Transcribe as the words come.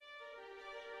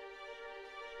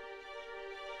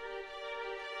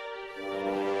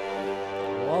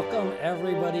Welcome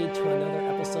everybody to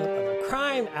another episode of the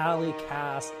Crime Alley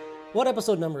Cast. What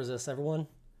episode number is this, everyone?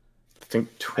 I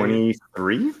think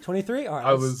 23? 23? All right.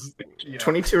 I was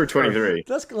 22 or 23?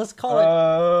 Let's call it.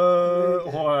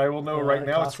 Well, I will know right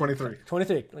now. It's 23.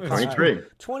 23. 23.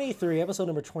 23. Episode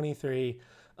number 23.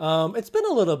 It's been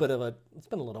a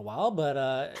little while, but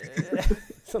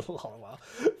it's a little while.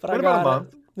 But What about a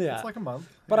month? Yeah, It's like a month.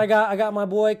 But I got my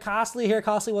boy Costley here.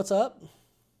 Costley, what's up?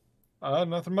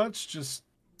 Nothing much. Just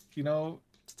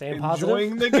Staying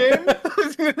enjoying positive. the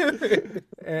game.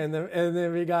 And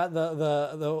then we got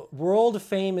the world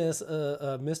famous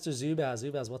Mr. Zubaz.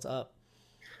 Zubaz, what's up?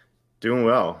 Doing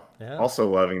well. Yeah. Also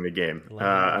loving the game.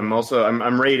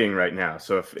 I'm rating right now,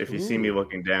 so if you see me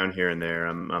looking down here and there,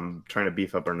 I'm trying to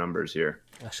beef up our numbers here.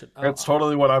 That's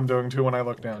totally what I'm doing too when I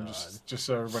look down. Just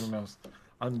so everybody knows,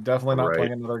 I'm definitely not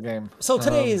playing another game. So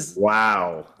today's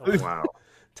Wow.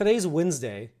 today's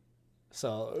Wednesday.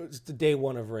 So it's the day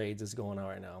one of raids is going on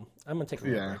right now. I'm gonna take a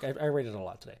little break. I raided a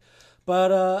lot today,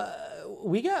 but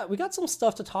we got some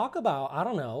stuff to talk about. I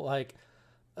don't know, like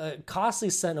Costley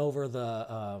sent over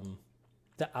the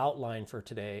outline for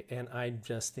today, and I'm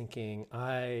just thinking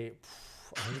I'm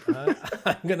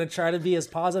gonna try to be as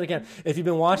positive as I can. If you've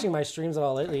been watching my streams at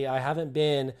all lately, I haven't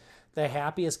been the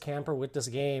happiest camper with this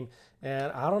game.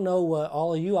 And I don't know what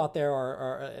all of you out there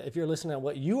are if you're listening to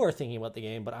what you are thinking about the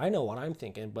game, but I know what I'm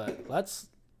thinking. But let's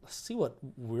see what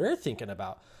we're thinking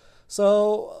about.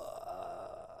 So,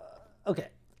 okay.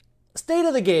 State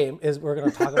of the game is we're going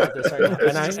to talk about this right now.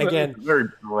 And again, very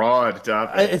broad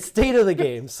topic. It's state of the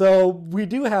game. So we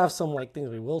do have some things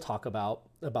we will talk about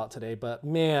today. But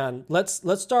man, let's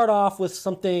start off with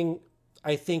something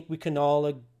I think we can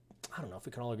all I don't know if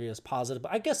we can all agree is positive,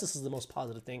 but I guess this is the most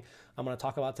positive thing I'm going to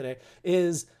talk about today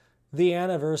is the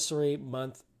anniversary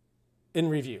month in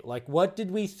review. Like, what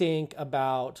did we think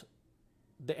about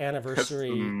the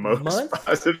anniversary month? Most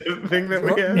positive thing that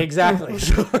we have. Exactly.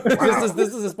 So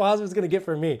this is as positive as it's going to get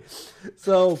from me.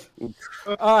 So,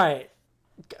 all right.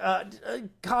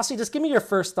 Kossi, just give me your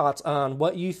first thoughts on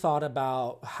what you thought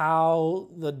about how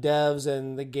the devs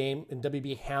and the game and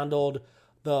WB handled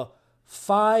the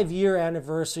 5-year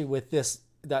anniversary with this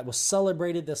that was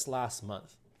celebrated this last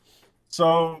month.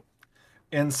 So,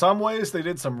 in some ways, they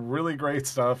did some really great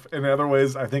stuff. In other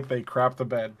ways, I think they crapped the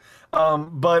bed.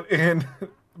 But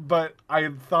I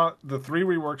thought the 3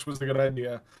 reworks was a good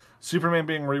idea. Superman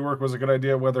being reworked was a good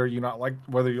idea. Whether you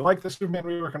like the Superman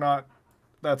rework or not,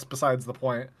 that's besides the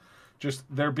point. Just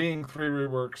there being 3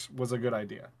 reworks was a good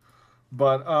idea.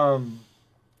 But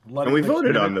and we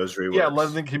voted on those reworks. Yeah,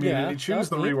 letting the community choose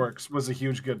the reworks was a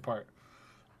huge good part.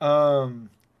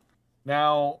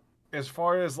 Now, as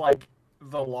far as the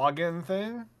login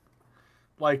thing,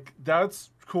 that's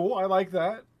cool. I like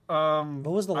that. What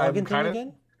was the login thing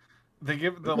again? They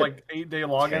give the 8-day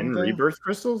login 10 thing. rebirth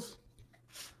crystals?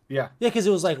 Yeah. Yeah, because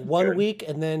it was 1 week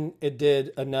and then it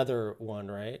did another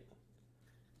one, right?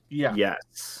 Yeah.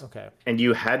 Yes. Okay. And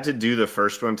you had to do the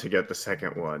first one to get the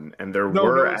second one, and there it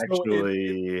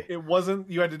wasn't.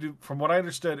 You had to do, from what I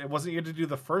understood, it wasn't you had to do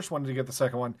the first one to get the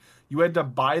second one. You had to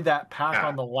buy that pack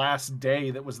on the last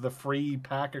day. That was the free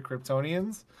pack of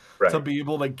Kryptonians to be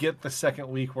able to get the second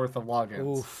week worth of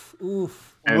logins.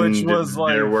 Oof. And which was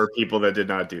there were people that did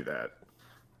not do that.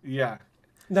 Yeah.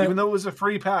 Now, even though it was a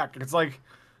free pack, it's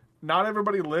not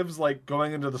everybody lives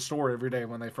going into the store every day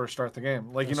when they first start the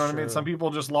game. You know what I mean? Some people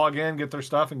just log in, get their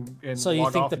stuff, and so you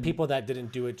log think off the people that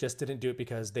didn't do it just didn't do it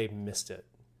because they missed it?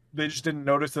 They just didn't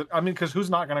notice it. I mean, because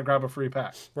who's not going to grab a free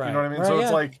pack? Right. You know what I mean?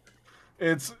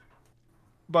 Right, So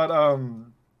but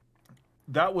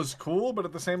that was cool. But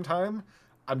at the same time,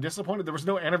 I'm disappointed. There was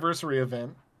no anniversary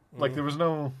event. There was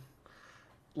no,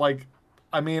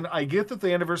 I mean, I get that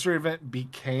the anniversary event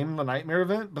became the Nightmare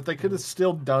event, but they could have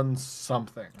still done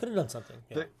something. Could have done something.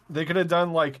 Yeah. They could have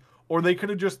done or they could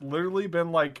have just literally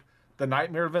been the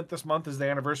Nightmare event this month is the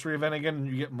anniversary event again, and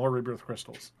you get more rebirth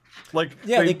crystals. They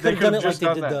could have done it like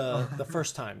they did the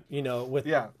first time. With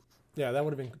that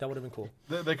would have been cool.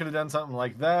 They could have done something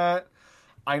like that.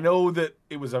 I know that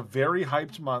it was a very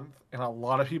hyped month, and a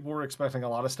lot of people were expecting a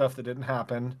lot of stuff that didn't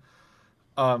happen,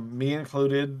 me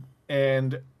included,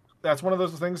 and that's one of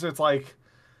those things that's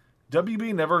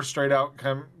WB never straight out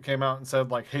came out and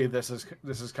said hey, this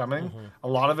is coming. Mm-hmm. A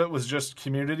lot of it was just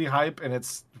community hype,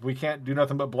 and we can't do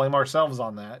nothing but blame ourselves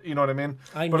on that. You know what I mean?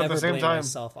 But never at the same time,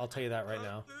 myself. I'll tell you that right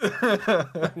now.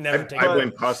 I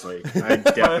blame Costley. I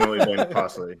definitely blame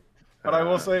Costley. But I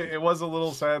will say it was a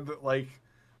little sad that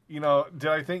did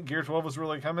I think Gear 12 was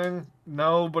really coming?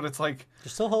 No, but it's there's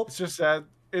still hope. It's just sad.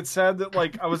 It's sad that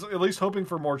I was at least hoping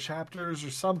for more chapters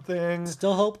or something.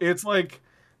 Still hope. It's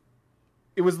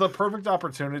it was the perfect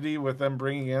opportunity with them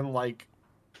bringing in like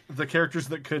the characters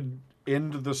that could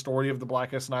end the story of the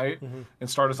Blackest Night and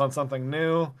start us on something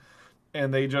new,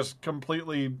 and they just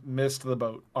completely missed the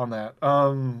boat on that.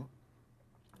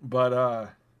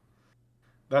 But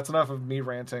that's enough of me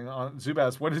ranting. On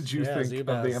Zubaz, what did you think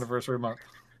of the anniversary month?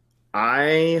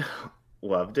 I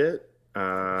loved it.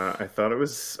 I thought it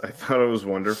was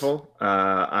wonderful.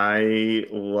 I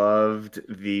loved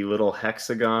the little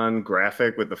hexagon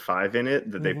graphic with the 5 in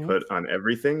it that they put on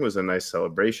everything. It was a nice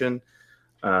celebration.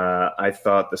 I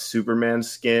thought the Superman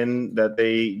skin that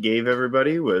they gave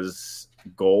everybody was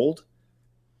gold.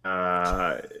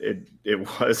 It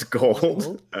was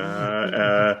gold.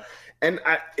 And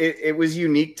it was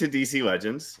unique to DC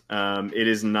Legends. It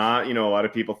is not, a lot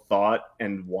of people thought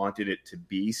and wanted it to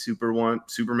be Superman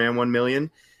 1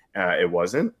 million. It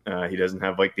wasn't. He doesn't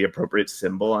have like the appropriate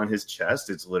symbol on his chest.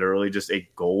 It's literally just a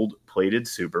gold-plated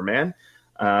Superman.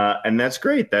 And that's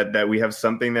great that we have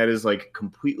something that is like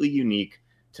completely unique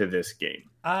to this game.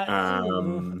 I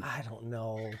don't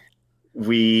know.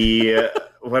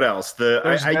 What else?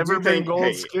 There's never been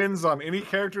gold skins on any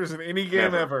characters in any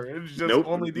game ever. It's just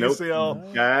only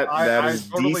DCL. That is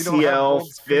totally DCL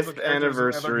 5th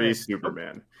anniversary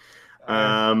Superman.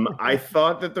 I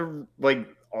thought that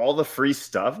all the free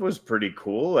stuff was pretty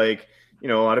cool. Like, a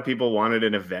lot of people wanted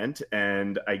an event,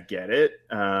 and I get it.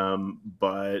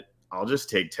 But I'll just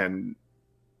take 10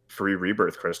 free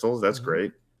rebirth crystals. That's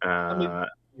great.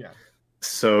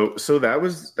 So that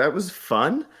was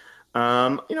fun.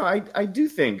 I do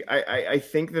think I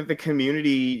think that the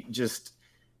community just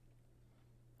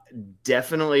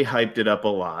definitely hyped it up a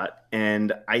lot,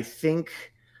 and I think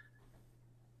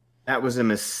that was a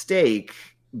mistake,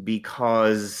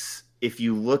 because if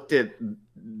you looked at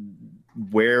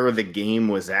where the game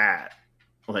was at,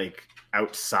 like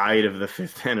outside of the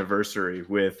 5th anniversary,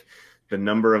 with the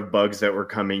number of bugs that were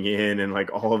coming in and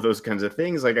like all of those kinds of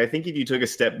things, like I think if you took a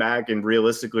step back and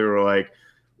realistically were like,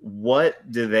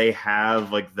 what do they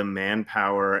have like the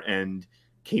manpower and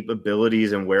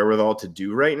capabilities and wherewithal to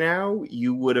do right now,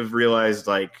 you would have realized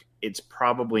like it's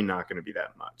probably not going to be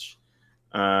that much.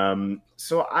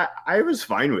 So I was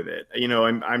fine with it.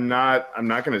 I'm not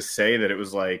going to say that it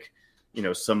was like,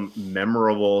 some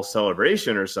memorable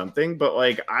celebration or something, but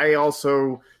like I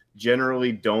also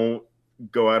generally don't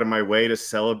go out of my way to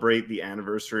celebrate the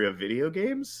anniversary of video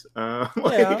games. I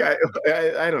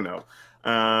don't know.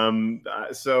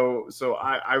 So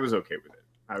I was okay with it.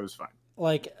 I was fine.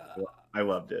 Like, I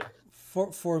loved it.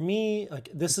 For me, like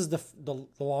this is the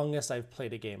longest I've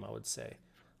played a game, I would say,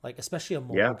 like especially a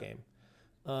mobile game.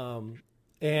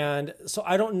 And so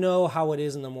I don't know how it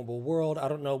is in the mobile world. I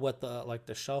don't know what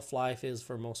the shelf life is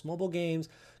for most mobile games,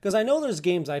 because I know there's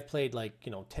games I've played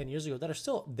 10 years ago that are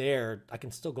still there. I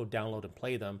can still go download and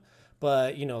play them,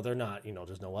 but they're not,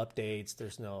 there's no updates,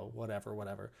 there's no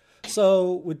whatever.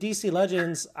 So with DC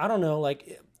Legends, I don't know,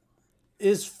 like,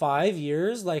 is 5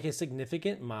 years like a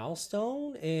significant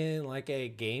milestone in like a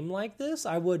game like this?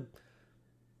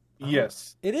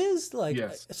 Yes, it is. Like,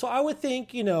 yes. So I would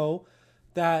think,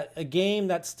 that a game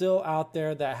that's still out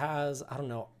there that has, I don't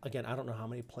know how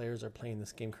many players are playing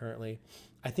this game currently.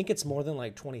 I think it's more than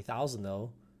like 20,000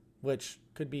 though, which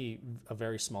could be a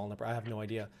very small number. I have no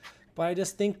idea. But I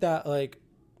just think that like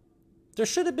there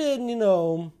should have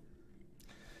been,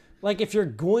 like if you're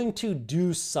going to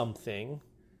do something,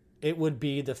 it would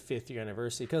be the 5th year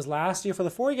anniversary. Because last year for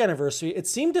the 4th year anniversary, it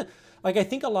seemed to, like, I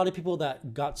think a lot of people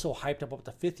that got so hyped up about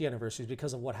the 5th year anniversary is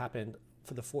because of what happened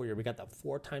for the 4 year. We got that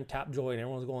 4-time tap joy, and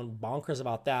everyone was going bonkers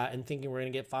about that and thinking we're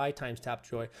going to get 5 times tap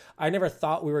joy. I never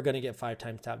thought we were going to get 5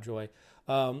 times tap joy.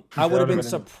 I would have been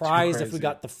surprised if we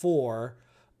got the 4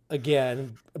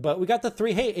 again, but we got the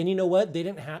 3. Hey, and you know what? They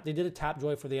did a tap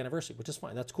joy for the anniversary, which is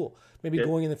fine. That's cool. Maybe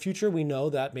going in the future, we know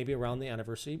that maybe around the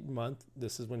anniversary month,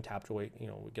 this is when tap joy,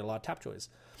 we get a lot of tap joys.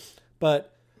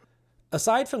 But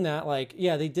aside from that, like,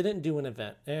 yeah, they didn't do an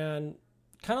event, and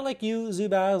kind of like you,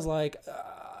 Zubaz, like,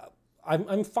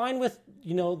 I'm fine with,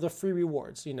 the free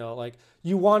rewards, like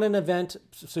you want an event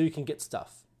so you can get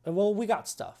stuff. And well, we got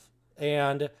stuff.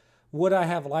 And would I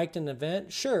have liked an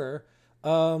event? Sure.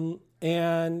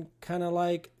 And kind of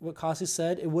like what Kasi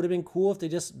said, it would have been cool if they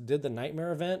just did the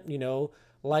Nightmare event,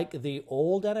 like the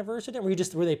old anniversary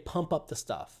where they pump up the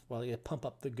stuff. Well, they pump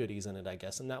up the goodies in it, I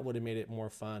guess, and that would have made it more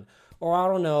fun. Or I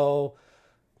don't know.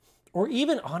 Or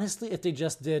even honestly, if they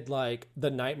just did like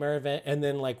the Nightmare event, and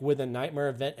then like when the Nightmare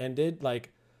event ended,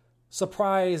 like,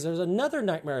 surprise, there's another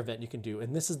Nightmare event you can do,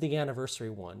 and this is the anniversary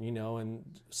one, and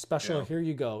special, here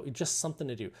you go. Just something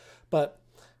to do. But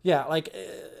Yeah, like,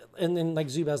 and then like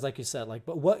Zubaz, like you said, like,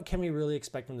 but what can we really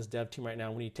expect from this dev team right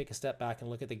now when you take a step back and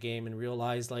look at the game and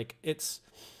realize like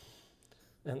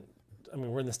and I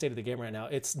mean, we're in the state of the game right now.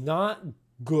 It's not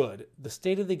good. The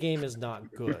state of the game is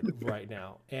not good right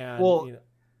now. And, well, you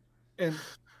know,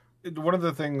 and one of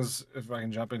the things, if I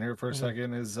can jump in here for a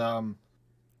second, is I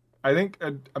think,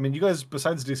 I mean, you guys,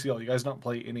 besides DCL, you guys don't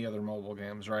play any other mobile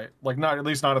games, right? Like, not at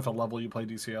least not at the level you play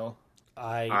DCL.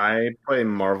 I play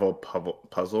Marvel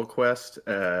Puzzle Quest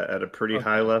at a pretty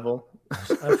high level.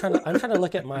 I'm trying to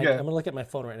look at my. I'm gonna look at my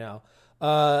phone right now.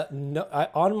 No,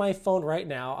 on my phone right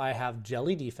now, I have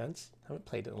Jelly Defense. I haven't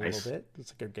played it in a little bit.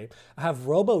 It's a good game. I have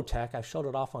Robotech. I showed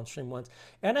it off on stream once,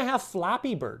 and I have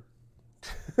Flappy Bird.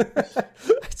 I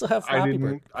still have Flappy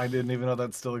Bird. I didn't even know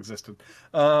that still existed.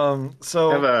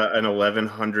 So I have an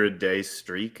 1100 day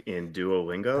streak in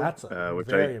Duolingo. That's a which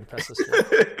very impressive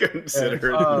streak.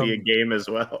 Consider to be a game as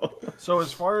well. So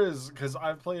as far as, because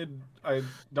I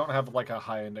don't have like a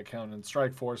high end account in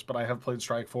Strike Force, but I have played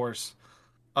Strike Force.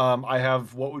 I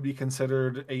have what would be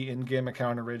considered a in-game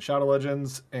account in Raid Shadow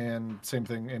Legends, and same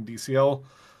thing in DCL.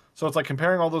 So it's like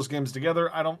comparing all those games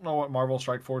together. I don't know what Marvel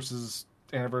Strike Force's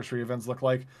anniversary events look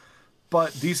like,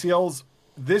 but DCL's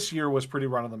this year was pretty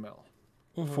run-of-the-mill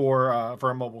for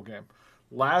a mobile game.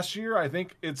 Last year, I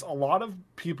think it's a lot of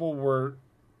people were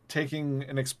taking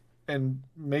and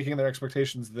making their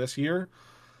expectations this year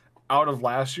out of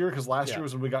last year, because last year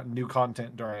was when we got new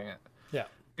content during it. Yeah.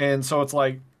 And so it's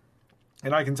like,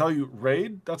 and I can tell you,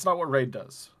 Raid, that's not what Raid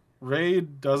does.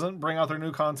 Raid doesn't bring out their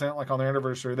new content like on their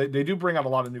anniversary. They do bring out a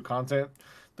lot of new content.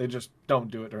 They just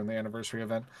don't do it during the anniversary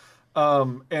event.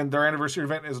 And their anniversary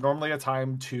event is normally a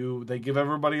time they give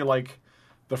everybody like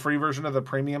the free version of the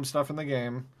premium stuff in the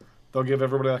game. They'll give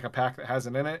everybody like a pack that has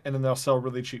it in it, and then they'll sell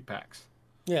really cheap packs.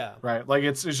 Yeah. Right. Like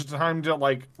it's just a time to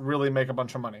like really make a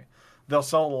bunch of money. They'll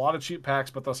sell a lot of cheap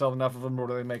packs, but they'll sell enough of them where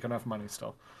they make enough money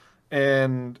still.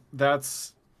 And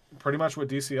that's pretty much what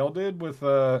DCL did with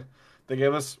they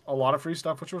gave us a lot of free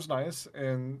stuff, which was nice,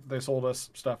 and they sold us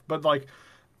stuff. But like,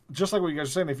 just like what you guys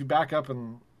are saying, if you back up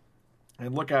and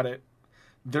look at it,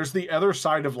 there's the other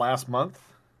side of last month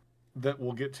that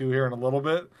we'll get to here in a little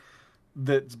bit,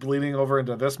 that's bleeding over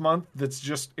into this month.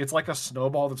 It's like a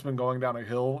snowball that's been going down a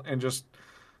hill and just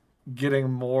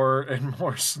getting more and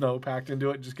more snow packed into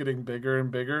it, just getting bigger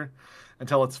and bigger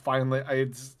until it's finally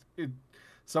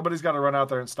somebody's got to run out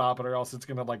there and stop it, or else it's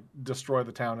going to like destroy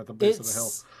the town at the base of the hill.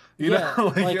 You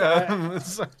know,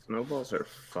 snowballs are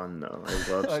fun though. I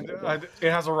love snowballs.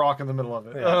 It has a rock in the middle of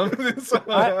it. Yeah.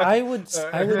 I would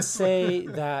say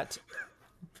that,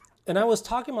 and I was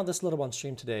talking about this a little on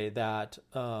stream today, that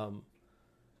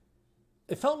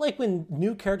it felt like when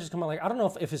new characters come out, like I don't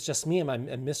know if it's just me, am I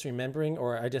misremembering,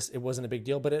 or it wasn't a big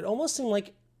deal, but it almost seemed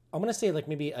like, I'm going to say like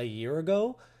maybe a year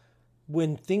ago,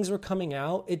 when things were coming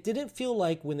out, it didn't feel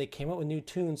like when they came out with new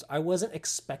tunes, I wasn't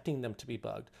expecting them to be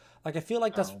bugged. Like, I feel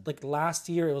like that's like last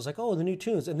year, it was like, oh, the new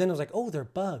tunes. And then it was like, oh, they're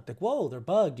bugged. Like, whoa, they're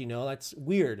bugged. You know, that's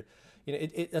weird. You know,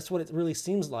 that's what it really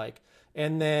seems like.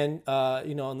 And then,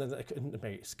 you know, and then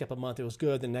like, skip a month, it was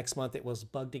good. The next month it was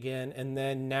bugged again. And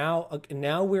then now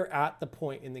we're at the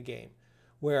point in the game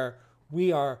where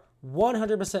we are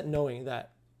 100% knowing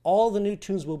that all the new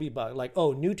tunes will be bugged. Like,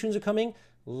 oh, new tunes are coming.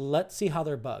 Let's see how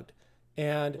they're bugged.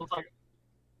 And like,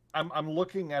 I'm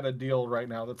looking at a deal right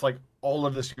now that's like all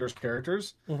of this year's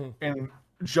characters, and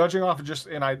judging off of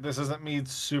this isn't me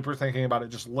super thinking about it,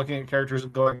 just looking at characters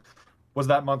and going, was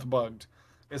that month bugged?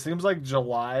 It seems like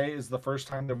July is the first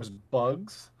time there was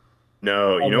bugs.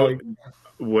 No, you know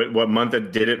what month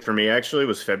that did it for me actually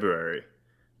was February.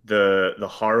 The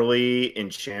Harley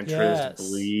Enchantress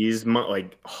Bleeze month,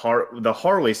 like the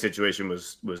Harley situation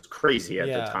was crazy at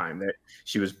the time. That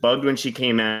she was bugged when she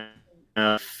came out.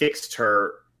 Fixed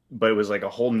her, but it was like a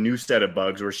whole new set of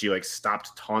bugs where she like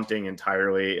stopped taunting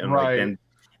entirely, and like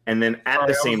then at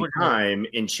the same time,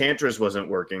 Enchantress wasn't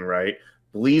working right.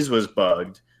 Bleeze was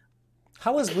bugged.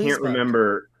 How was Bleeze? I can't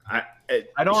remember.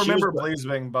 I don't remember Bleeze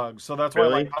being bugged, so that's why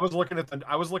like, I was looking at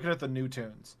the new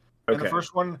tunes. And the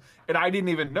first one, and I didn't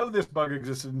even know this bug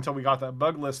existed until we got that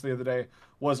bug list the other day,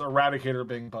 was Eradicator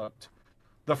being bugged.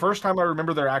 The first time I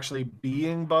remember there actually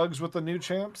being bugs with the new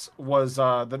champs was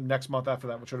the next month after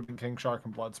that, which would have been King Shark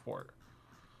and Bloodsport.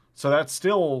 So that's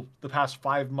still the past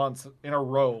 5 months in a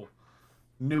row,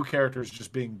 new characters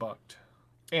just being bugged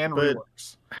and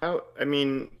reworks. How? I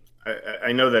mean,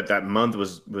 I know that month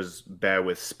was bad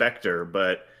with Spectre,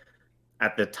 but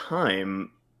at the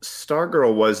time,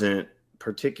 Stargirl wasn't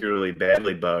particularly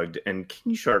badly bugged, and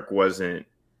King Shark wasn't.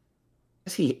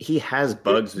 He has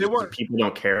bugs, people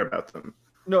don't care about them.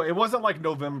 No, it wasn't like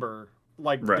November,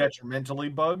 like detrimentally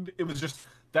bugged. It was just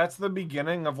that's the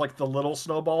beginning of like the little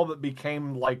snowball that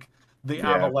became like the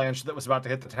avalanche that was about to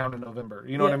hit the town in November.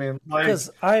 You know what I mean? Because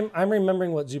I'm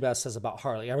remembering what Zubaz says about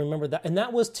Harley. I remember that, and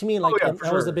that was to me like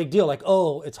that was a big deal. Like,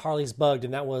 oh, it's Harley's bugged,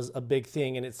 and that was a big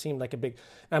thing, and it seemed like a big.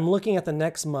 I'm looking at the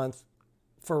next month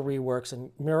for reworks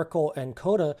and Miracle and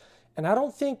Coda, and I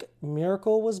don't think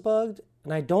Miracle was bugged,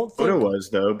 and I don't think Coda was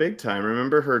though big time.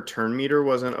 Remember her turn meter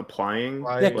wasn't applying.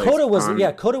 Yeah, Coda was.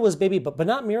 Yeah, Coda was baby, but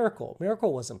not Miracle.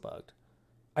 Miracle wasn't bugged.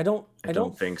 I don't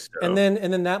think so. And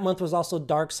then that month was also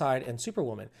Darkseid and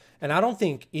Superwoman, and I don't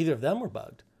think either of them were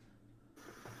bugged.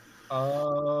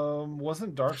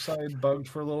 Wasn't Darkseid bugged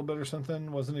for a little bit or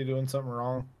something? Wasn't he doing something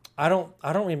wrong? I don't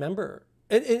remember.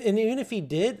 And even if he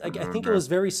did, I think it was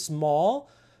very small,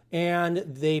 and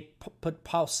they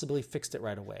possibly fixed it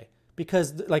right away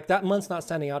because like that month's not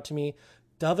standing out to me.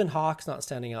 Dove and Hawk's not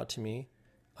standing out to me.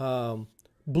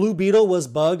 Blue Beetle was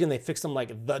bugged, and they fixed him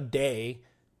like the day.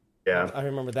 Yeah, I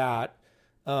remember that.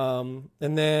 And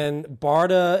then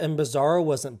Barda and Bizarro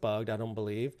wasn't bugged, I don't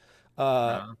believe.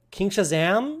 King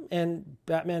Shazam and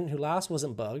Batman Who Laughs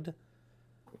wasn't bugged.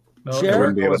 No,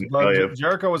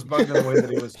 Jericho was bugged in the way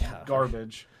that he was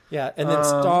garbage. Yeah, and then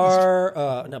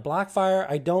Blackfire,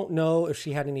 I don't know if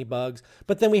she had any bugs.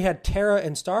 But then we had Terra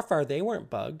and Starfire, they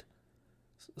weren't bugged.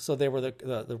 So they were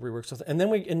the reworks.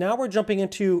 And now we're jumping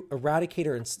into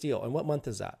Eradicator and Steel. And what month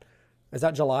is that? Is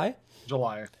that July?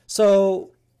 July.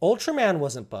 So Ultraman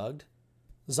wasn't bugged.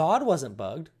 Zod wasn't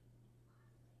bugged.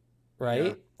 Right?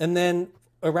 Yeah. And then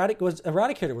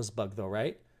Eradicator was bugged though,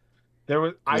 right?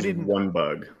 There's one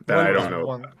bug that I don't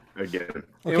know again.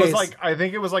 It was like I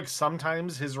think it was like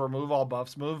sometimes his remove all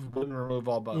buffs move wouldn't remove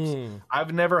all buffs.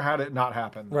 I've never had it not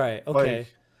happen. Right. Okay.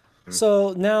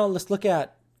 So now let's look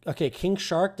at King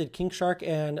Shark. Did King Shark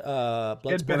and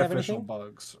Bloodsport have anything?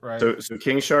 Bugs, right? So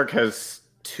King Shark has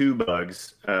 2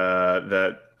 bugs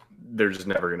that they're just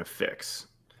never going to fix.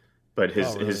 But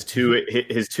his two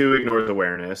ignores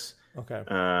awareness. Okay.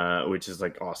 Which is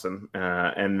like awesome.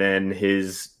 And then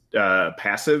his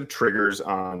passive triggers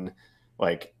on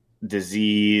like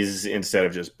disease instead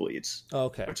of just bleeds.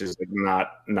 Okay. Which is like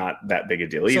not that big a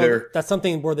deal either. That's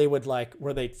something where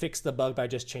they fix the bug by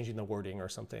just changing the wording or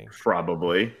something.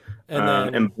 Probably.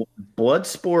 And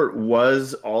Bloodsport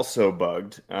was also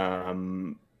bugged.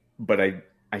 But they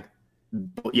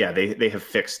have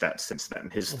fixed that since then.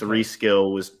 His 3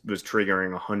 skill was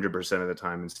triggering 100% of the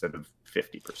time instead of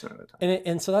 50% of the time.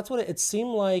 And so that's what it seemed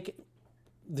like.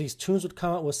 These tunes would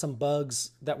come out with some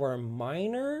bugs that were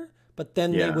minor, but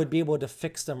then they would be able to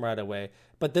fix them right away.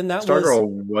 But then Stargirl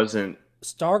wasn't.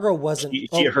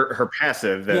 Her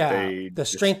passive the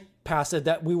strength passive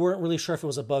that we weren't really sure if it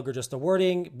was a bug or just the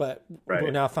wording, but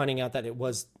we're now finding out that it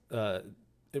was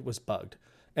bugged.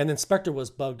 And then Spectre was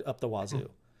bugged up the wazoo.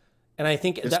 And I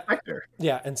think Spectre.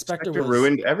 Yeah, and Spectre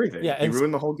ruined everything. Yeah, he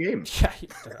ruined the whole game. Yeah,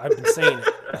 I've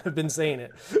been saying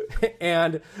it.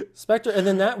 And Spectre, and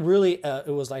then that really, I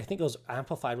think it was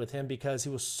amplified with him because he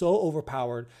was so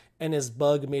overpowered, and his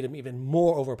bug made him even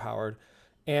more overpowered.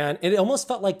 And it almost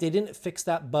felt like they didn't fix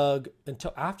that bug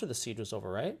until after the siege was over,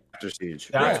 right? After siege.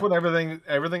 That's when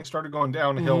everything started going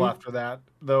downhill after that,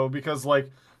 though, because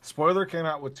like Spoiler came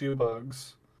out with 2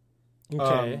 bugs.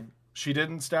 Okay. She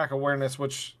didn't stack awareness,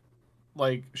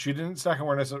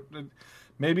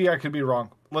 maybe I could be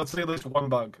wrong. Let's say at least 1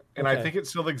 bug. And I think it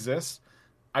still exists.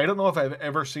 I don't know if I've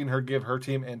ever seen her give her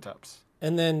team int-ups.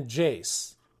 And then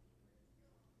Jace.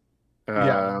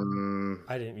 I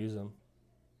didn't use him.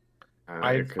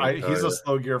 He's a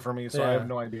slow gear for me, so I have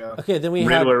no idea. Okay, then we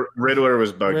Riddler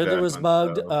was bugged. Riddler was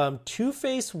bugged.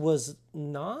 Two-Face was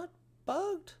not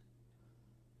bugged.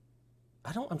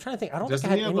 I'm trying to think. I don't think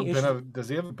I had any issue. Does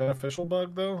he have a beneficial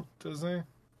bug though? Does he?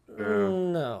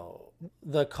 No.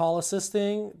 The call assist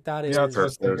thing, that is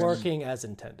working as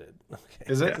intended. Okay.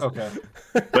 Is it? Okay.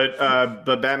 But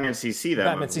Batman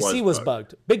CC was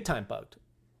bugged. Big time bugged.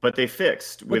 But they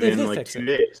fixed within 2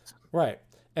 days. Right.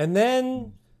 And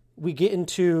then we get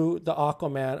into the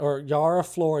Aquaman or Yara,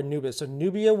 Floor, and Nubia. So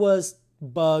Nubia was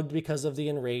bugged because of the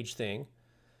enrage thing.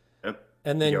 Yep.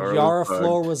 And then Yara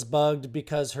Floor was bugged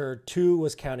because her 2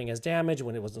 was counting as damage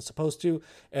when it wasn't supposed to.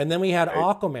 And then we had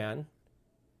Aquaman.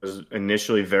 It was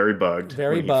initially very bugged.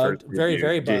 Very bugged.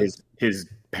 Very bugged. His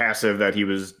passive that he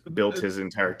built his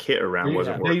entire kit around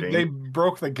wasn't working. They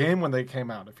broke the game when they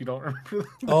came out, if you don't remember.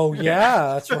 Oh,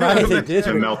 yeah. That's right. They did. It's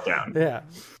a meltdown. Yeah.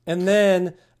 And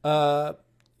then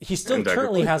he still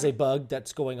currently has a bug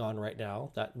that's going on right now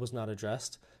that was not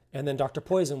addressed. And then Dr.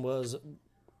 Poison was...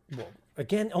 Well,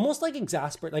 again, almost like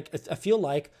exasperate. Like I feel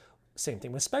like Same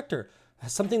thing with Spectre.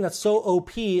 Something that's so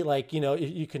OP, like,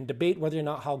 you can debate whether or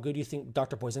not how good you think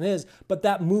Dr. Poison is, but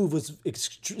that move was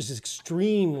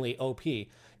extremely OP.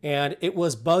 And it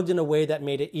was bugged in a way that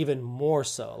made it even more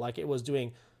so. Like, it was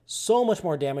doing so much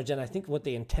more damage than I think what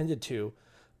they intended to.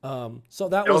 So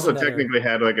that it was also technically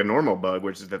had like a normal bug,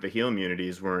 which is that the heal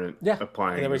immunities weren't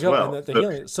applying as well.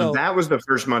 So that was the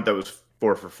first month that was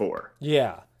 4 for 4.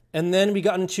 Yeah. And then we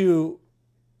got into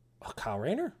Kyle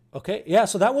Rayner. Okay. Yeah.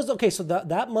 So that was okay. So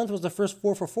that month was the first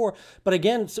 4 for 4. But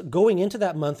again, going into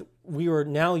that month, we were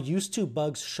now used to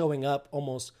bugs showing up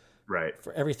almost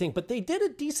for everything. But they did a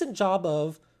decent job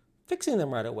of fixing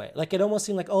them right away. Like, it almost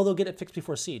seemed like, they'll get it fixed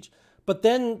before Siege. But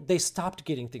then they stopped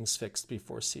getting things fixed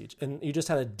before Siege, and you just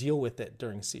had to deal with it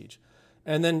during Siege.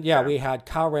 And then, we had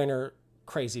Kyle Rayner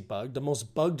crazy bugged, the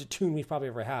most bugged toon we've probably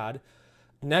ever had.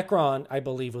 Necron, I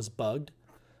believe, was bugged.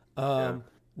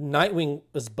 Nightwing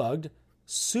was bugged.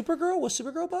 Was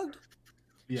Supergirl bugged?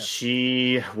 Yes.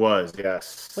 She was,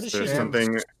 yes. What is she?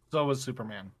 So was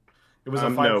Superman. It was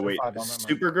a 5 no, for wait. 5 on that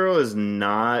Supergirl is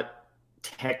not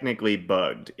technically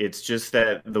bugged. It's just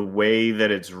that the way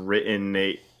that it's written,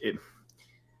 it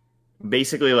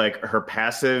basically, like, her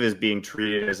passive is being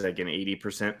treated as like an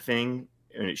 80% thing,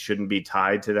 and it shouldn't be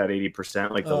tied to that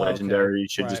 80%. Like, the legendary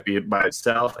should just be by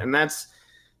itself. And that's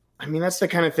the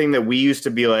kind of thing that we used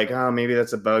to be like, maybe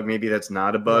that's a bug, maybe that's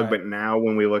not a bug. But now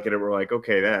when we look at it, we're like,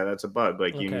 okay, that's a bug.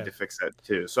 Like, you need to fix that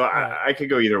too. So I could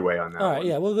go either way on that. All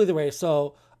right, we'll go either way.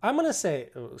 So I'm going to say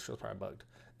she was probably bugged.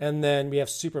 And then we have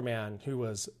Superman, who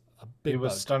was a big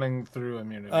bug. Stunning through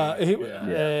immunity.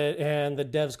 And the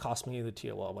devs cost me the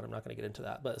TOL, but I'm not going to get into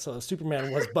that. But so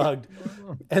Superman was bugged.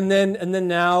 and then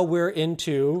now we're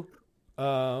into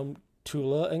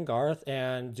Tula and Garth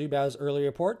and Zubaz early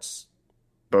reports.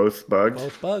 Both bugged.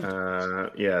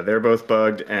 They're both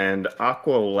bugged, and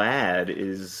Aqualad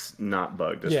is not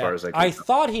bugged as far as I can tell.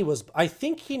 Thought he was. I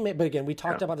think he may, but again, we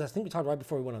talked about this. I think we talked right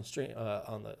before we went on stream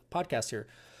on the podcast here.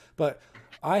 But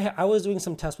I was doing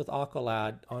some tests with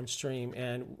Aqualad on stream,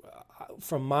 and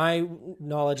from my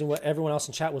knowledge and what everyone else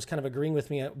in chat was kind of agreeing with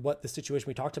me at what the situation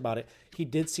we talked about it, he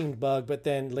did seem bugged. But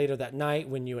then later that night,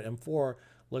 when you at M4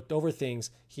 looked over things,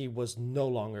 he was no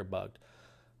longer bugged.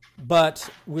 But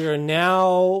we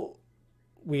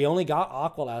only got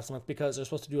Aqua last month because they're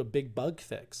supposed to do a big bug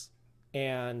fix.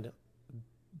 And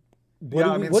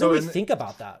what do we think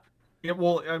about that?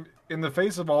 In the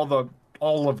face of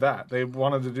all of that, they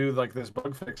wanted to do like this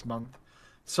bug fix month.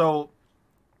 So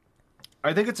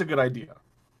I think it's a good idea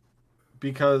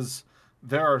because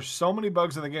there are so many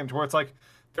bugs in the game to where it's like,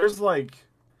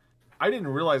 I didn't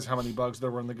realize how many bugs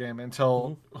there were in the game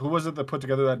until who was it that put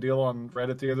together that deal on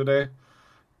Reddit the other day?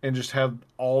 And just had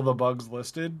all the bugs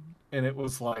listed, and it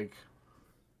was like,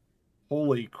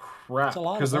 holy crap!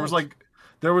 Because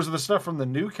there was the stuff from the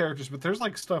new characters, but there's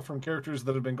like stuff from characters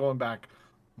that have been going back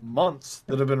months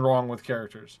that have been wrong with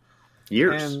characters,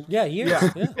 years. Years.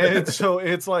 Yeah. And so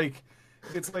it's like,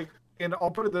 and I'll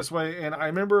put it this way. And I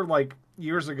remember like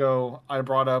years ago, I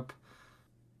brought up,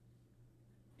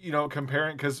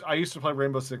 comparing because I used to play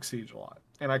Rainbow Six Siege a lot,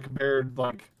 and I compared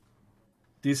like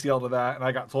DCL to that, and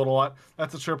I got told a lot.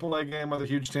 That's a AAA game with a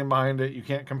huge team behind it. You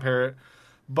can't compare it.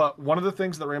 But one of the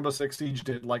things that Rainbow Six Siege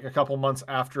did, like a couple months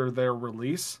after their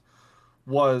release,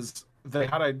 was they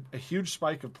had a huge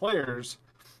spike of players,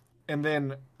 and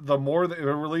then the more they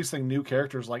were releasing new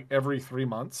characters like every 3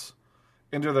 months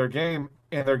into their game,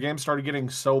 and their game started getting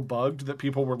so bugged that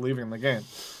people were leaving the game.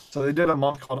 So they did a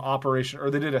month called Operation,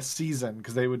 or they did a season,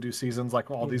 because they would do seasons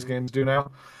like all these games do now.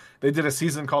 They did a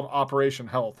season called Operation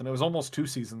Health, and it was almost 2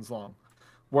 seasons long,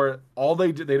 where all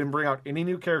they didn't bring out any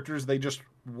new characters. They just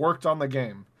worked on the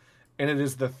game, and it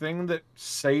is the thing that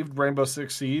saved Rainbow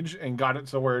Six Siege and got it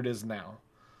to where it is now.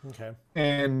 Okay.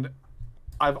 And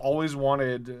I've always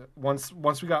wanted, once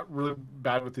we got really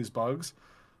bad with these bugs,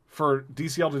 for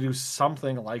DCL to do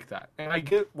something like that. And I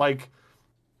get, like,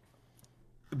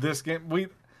 this game,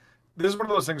 this is one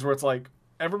of those things where it's like,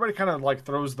 everybody kind of like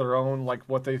throws their own, like,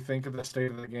 what they think of the state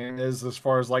of the game is as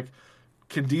far as like,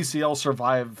 can DCL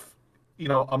survive,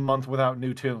 a month without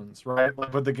new tunes, right?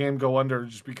 Like, would the game go under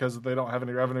just because they don't have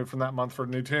any revenue from that month for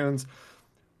new tunes?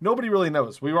 Nobody really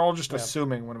knows. We were all just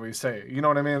assuming when we say it, you know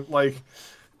what I mean? Like,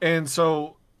 and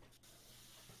so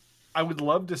I would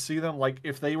love to see them, like,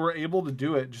 if they were able to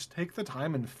do it, just take the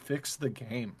time and fix the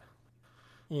game.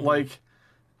 Mm-hmm. Like,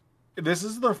 this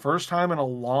is the first time in a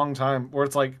long time where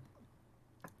it's like,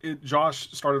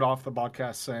 Josh started off the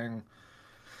podcast saying,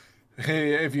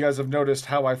 hey, if you guys have noticed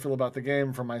how I feel about the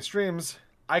game from my streams,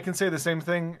 I can say the same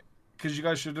thing because you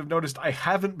guys should have noticed I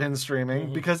haven't been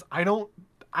streaming because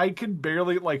I could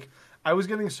barely, like, I was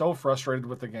getting so frustrated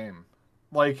with the game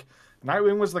Like,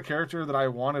 Nightwing was the character that I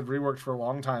wanted reworked for a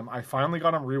long time. I finally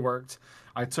got him reworked.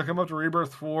 I took him up to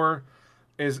Rebirth 4,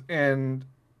 and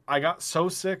I got so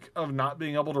sick of not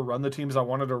being able to run the teams I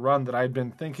wanted to run that I'd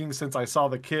been thinking since I saw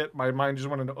the kit. My mind just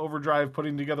went into overdrive,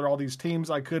 putting together all these teams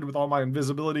I could with all my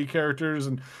invisibility characters,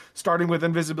 and starting with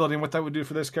invisibility and what that would do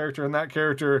for this character and that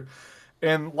character.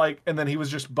 And then he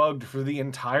was just bugged for the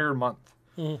entire month.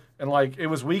 Mm. And like, it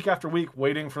was week after week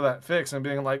waiting for that fix and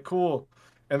being like, cool.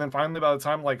 And then finally, by the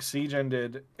time like Siege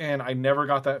ended, and I never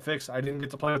got that fixed, I didn't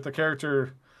get to play with the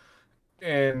character,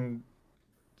 and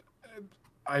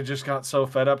I just got so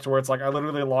fed up to where it's like I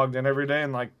literally logged in every day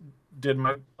and like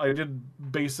I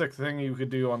did basic thing you could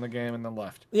do on the game and then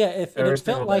left. Yeah, and it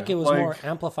felt like it was like, more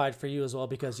amplified for you as well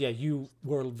because you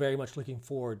were very much looking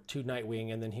forward to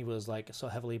Nightwing, and then he was like so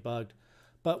heavily bugged.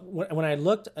 But when I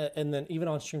looked, and then even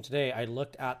on stream today, I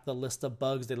looked at the list of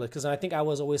bugs they looked, because I think I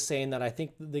was always saying that I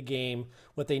think the game,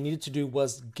 what they needed to do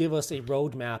was give us a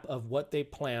roadmap of what they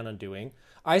plan on doing.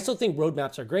 I still think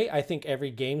roadmaps are great. I think every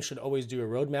game should always do a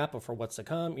roadmap for what's to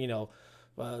come,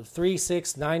 3,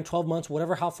 6, 9, 12 months,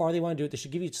 whatever, how far they want to do it. They should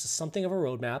give you just something of a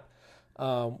roadmap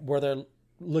where they're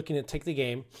looking to take the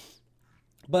game.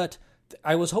 But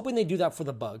I was hoping they'd do that for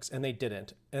the bugs, and they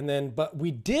didn't. But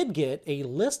we did get a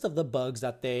list of the bugs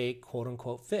that they quote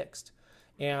unquote fixed.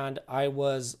 And I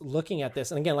was looking at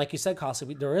this, and again, like you said,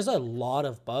 Kasi, there is a lot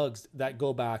of bugs that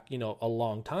go back, a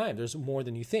long time. There's more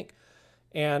than you think.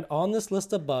 And on this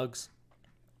list of bugs,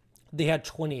 they had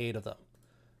 28 of them.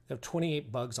 They have 28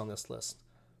 bugs on this list.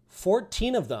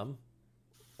 14 of them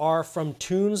are from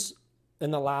tunes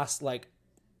in the last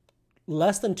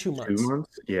less than 2 months. 2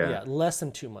 months? Yeah, less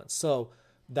than 2 months. So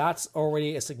that's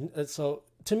already so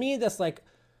to me, that's like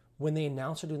when they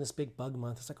announced they're doing this big bug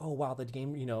month, it's like, oh wow, the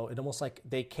game, it almost like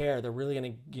they care. They're really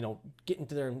going to, get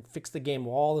into there and fix the game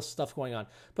with all this stuff going on.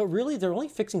 But really, they're only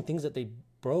fixing things that they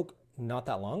broke not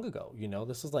that long ago.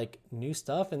 This is like new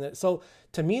stuff. And so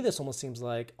to me, this almost seems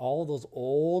like all those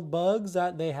old bugs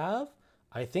that they have,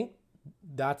 I think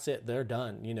that's it. They're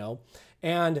done,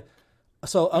 And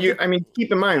so,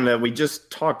 keep in mind that we just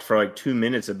talked for like 2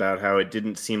 minutes about how it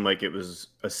didn't seem like it was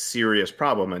a serious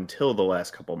problem until the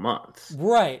last couple months.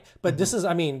 Right. But this is,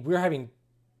 we're having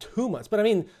 2 months,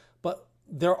 but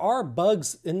there are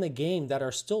bugs in the game that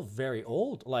are still very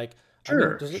old. Like,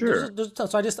 sure. So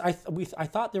I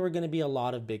thought there were going to be a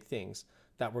lot of big things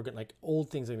that were like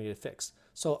old things that needed to fix.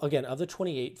 So again, of the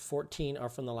 28, 14 are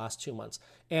from the last 2 months.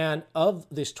 And of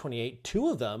this 28, 2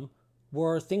 of them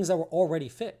were things that were already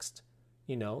fixed.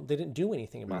 They didn't do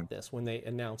anything about this when they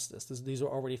announced this. These were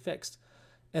already fixed.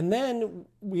 And then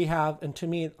we have, and to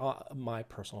me, my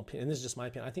personal opinion, and this is just my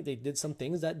opinion, I think they did some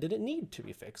things that didn't need to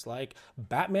be fixed. Like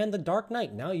Batman the Dark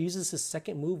Knight now uses his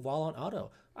second move while on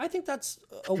auto. I think that's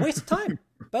a waste of time.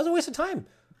 That's a waste of time.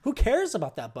 Who cares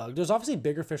about that bug? There's obviously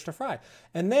bigger fish to fry.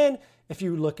 And then if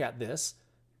you look at this,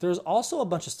 there's also a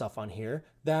bunch of stuff on here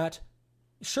that,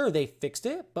 sure, they fixed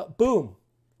it, but boom,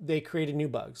 they created new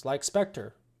bugs. Like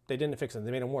Spectre, they didn't fix them.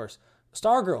 They made them worse.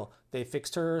 Stargirl, they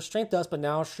fixed her strength dust, but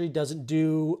now she doesn't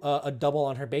do a double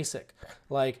on her basic.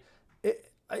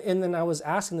 And then I was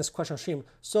asking this question on stream.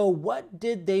 So what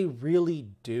did they really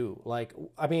do?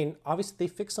 Obviously they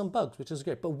fixed some bugs, which is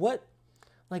great. But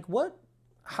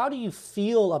how do you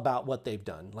feel about what they've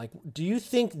done? Do you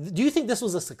think this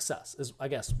was a success? Is I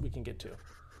guess we can get to.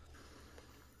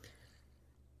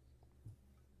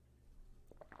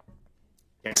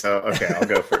 Okay, I'll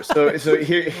go first. So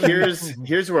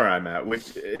here's where I'm at,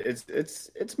 which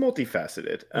it's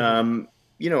multifaceted.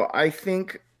 I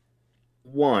think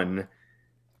one,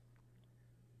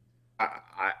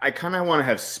 I kind of want to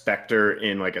have Spectre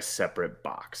in like a separate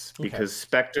box because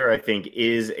Spectre, I think,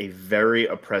 is a very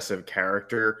oppressive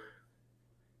character,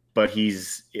 but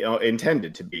he's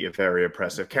intended to be a very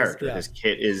oppressive character. Yeah. His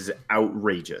kit is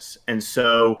outrageous, and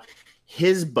so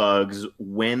his bugs,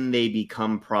 when they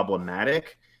become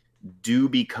problematic, do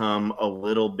become a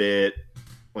little bit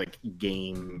like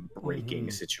game-breaking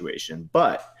situation.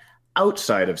 But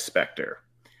outside of Spectre,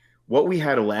 what we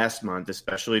had last month,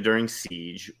 especially during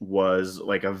Siege, was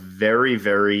like a very,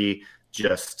 very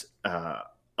just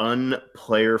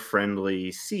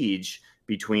unplayer-friendly siege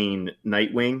between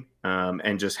Nightwing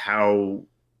and just how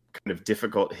kind of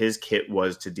difficult his kit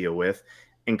was to deal with,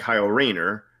 and Kyle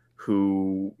Rayner,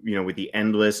 who, with the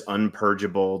endless,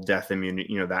 unpurgeable death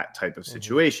immunity, that type of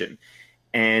situation.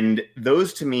 And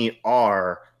those to me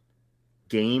are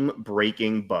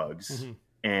game-breaking bugs.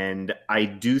 And I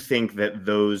do think that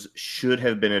those should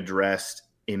have been addressed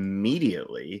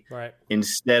immediately, right,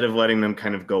 instead of letting them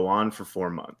kind of go on for 4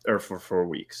 months or for 4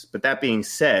 weeks. But that being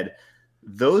said,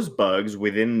 those bugs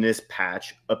within this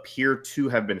patch appear to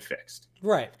have been fixed.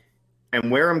 Right.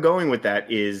 And where I'm going with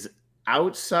that is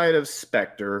outside of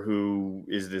Spectre, who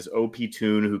is this OP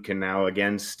toon who can now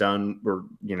again stun or,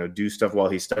 do stuff while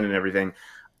he's stunned and everything.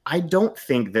 I don't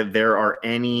think that there are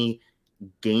any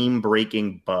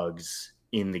game-breaking bugs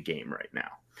in the game right now.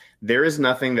 There is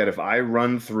nothing that if I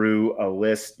run through a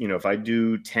list, if I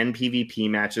do 10 PvP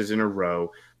matches in a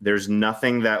row, there's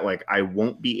nothing that like I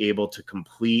won't be able to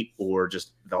complete or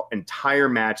just the entire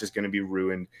match is going to be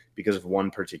ruined because of one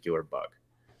particular bug.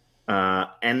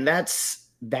 And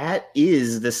that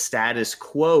is the status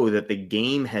quo that the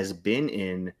game has been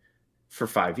in for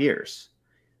 5 years.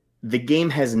 The game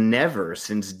has never,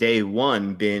 since day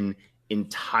one, been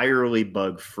entirely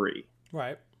bug-free.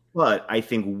 Right. But I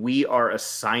think we are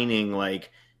assigning like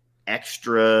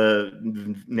extra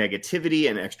negativity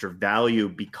and extra value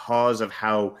because of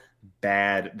how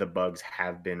bad the bugs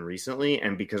have been recently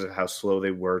and because of how slow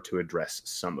they were to address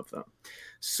some of them.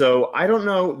 So I don't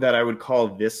know that I would call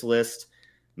this list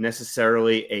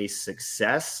necessarily a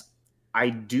success. I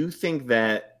do think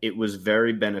that it was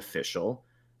very beneficial.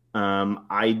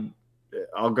 I'll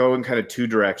go in kind of two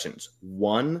directions.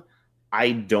 One,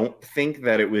 I don't think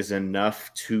that it was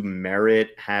enough to merit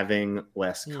having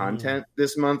less content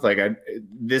this month. Like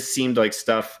this seemed like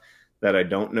stuff that I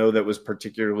don't know that was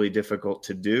particularly difficult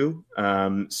to do,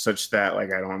 such that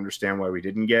like I don't understand why we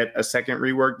didn't get a second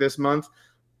rework this month.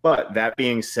 But that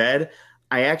being said,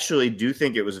 I actually do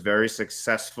think it was very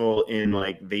successful in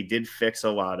like they did fix a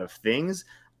lot of things.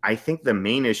 I think the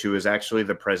main issue is actually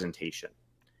the presentation.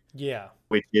 Yeah.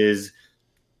 Which is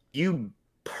you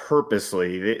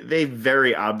purposely, they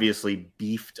very obviously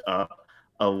beefed up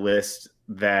a list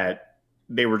that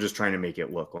they were just trying to make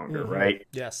it look longer, right?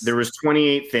 Yes. There was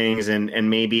 28 things and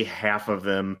maybe half of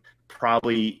them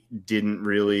probably didn't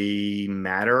really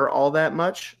matter all that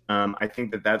much. I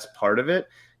think that that's part of it.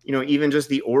 Even just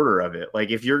the order of it. Like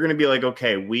if you're going to be like,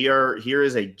 okay, here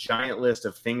is a giant list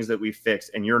of things that we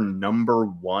fixed and your number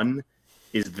one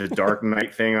is the Dark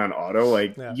Knight thing on auto.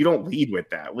 Like you don't lead with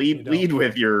that. Lead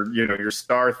with your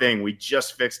star thing. We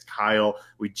just fixed Kyle.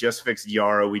 We just fixed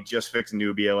Yara. We just fixed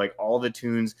Nubia. Like all the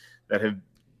tunes that have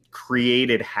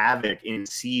created havoc in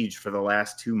Siege for the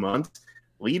last 2 months,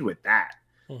 lead with that.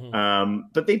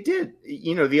 But they did,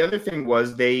 the other thing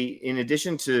was they, in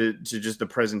addition to just the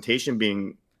presentation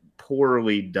being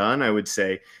poorly done, I would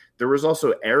say there was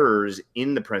also errors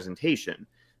in the presentation.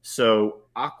 So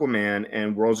Aquaman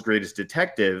and World's Greatest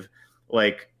Detective,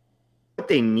 like what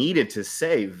they needed to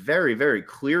say very, very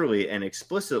clearly and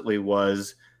explicitly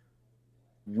was,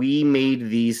 we made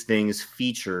these things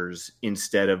features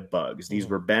instead of bugs. These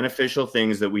were beneficial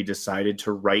things that we decided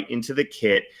to write into the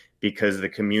kit because the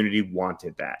community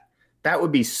wanted that. That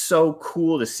would be so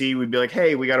cool to see. We'd be like,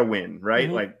 hey, we got to win, right?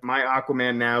 Like my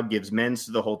Aquaman now gives mends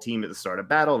to the whole team at the start of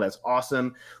battle. That's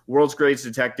awesome. World's Greatest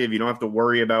Detective, you don't have to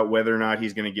worry about whether or not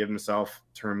he's going to give himself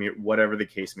term, whatever the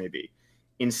case may be.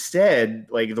 Instead,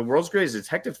 like the World's Greatest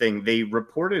Detective thing, they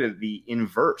reported it the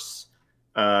inverse.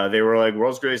 They were like,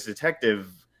 World's Greatest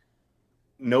Detective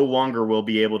no longer will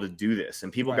be able to do this.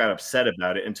 And people got upset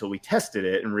about it until we tested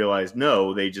it and realized,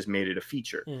 no, they just made it a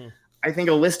feature. I think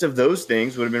a list of those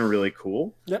things would have been really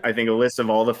cool. Yep. I think a list of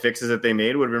all the fixes that they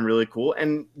made would have been really cool.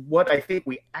 And what I think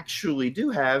we actually do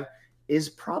have is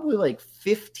probably like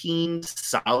 15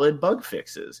 solid bug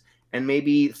fixes and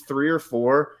maybe 3 or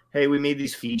 4, hey, we made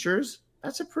these features.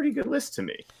 That's a pretty good list to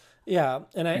me. Yeah,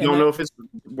 and I don't know if it's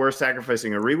worth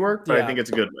sacrificing a rework, but I think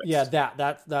it's a good list. Yeah,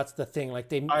 that's the thing. Like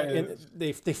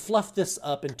they fluffed this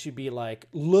up into be like,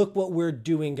 look what we're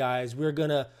doing, guys. We're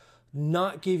gonna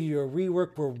not give you a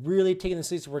rework. We're really taking this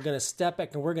seriously. We're gonna step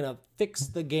back and we're gonna fix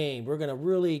the game. We're gonna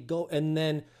really go and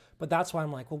then. But that's why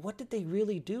I'm like, well, what did they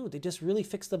really do? They just really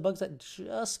fixed the bugs that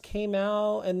just came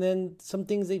out, and then some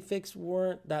things they fixed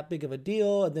weren't that big of a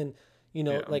deal, and then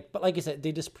but like you said,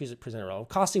 they just presented it all.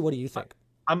 Kossi, what do you think?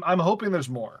 I'm hoping there's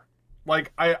more.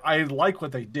 Like I like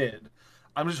what they did.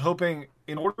 I'm just hoping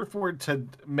in order for it to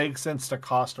make sense to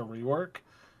cost a rework,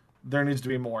 there needs to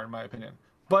be more, in my opinion.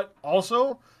 But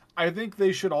also, I think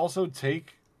they should also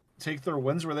take their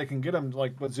wins where they can get them,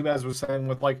 like what Zubaz was saying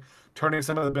with like turning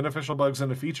some of the beneficial bugs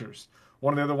into features.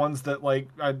 One of the other ones that like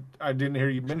I didn't hear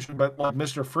you mention, but like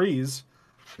Mr. Freeze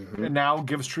now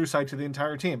gives True Sight to the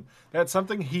entire team. That's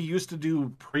something he used to do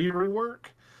pre-rework.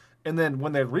 And then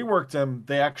when they reworked him,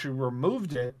 they actually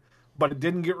removed it, but it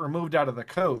didn't get removed out of the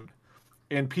code.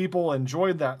 And people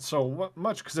enjoyed that so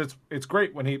much because it's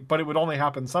great but it would only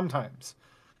happen sometimes.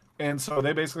 And so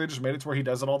they basically just made it to where he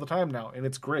does it all the time now, and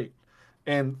it's great.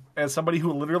 And as somebody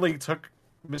who literally took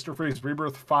Mr. Freeze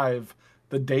Rebirth 5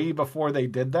 the day before they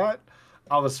did that,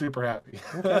 I was super happy.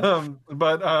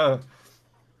 But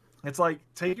it's like,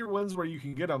 take your wins where you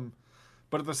can get them,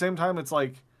 but at the same time, it's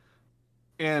like,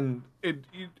 and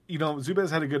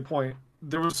Zubaz had a good point.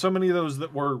 There was so many of those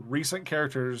that were recent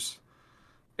characters,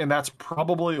 and that's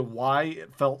probably why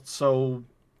it felt so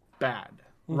bad,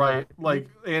 right? Like,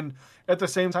 and at the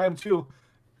same time too,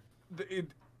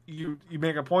 you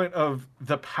make a point of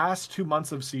the past 2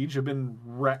 months of Siege have been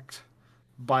wrecked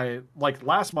by, like,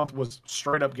 last month was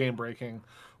straight up game breaking,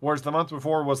 whereas the month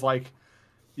before was like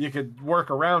you could work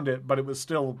around it, but it was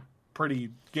still pretty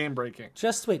game breaking.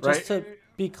 Just to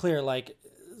be clear, like,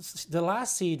 the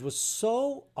last Siege was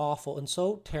so awful and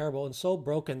so terrible and so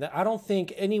broken that I don't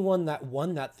think anyone that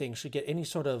won that thing should get any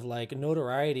sort of like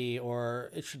notoriety,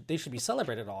 or they should be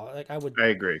celebrated at all. Like, I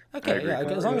agree. Okay, I agree. Yeah,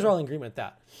 as long as we're all in agreement with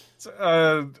that.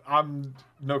 I'm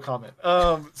no comment.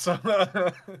 So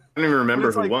I don't even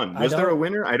remember who won. Was there a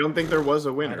winner? I don't think there was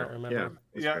a winner. I don't remember.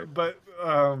 Yeah, but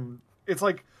it's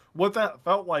like what that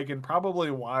felt like, and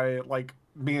probably why, like,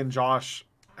 me and Josh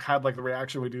had like the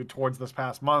reaction we do towards this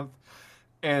past month.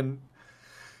 And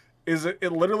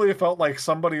it literally felt like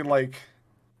somebody, like,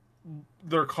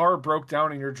 their car broke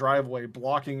down in your driveway,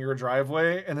 blocking your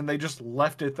driveway, and then they just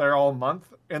left it there all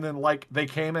month, and then, like, they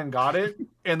came and got it,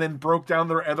 and then broke down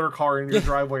their other car in your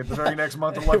driveway the very next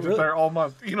month and left it there all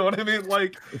month. You know what I mean?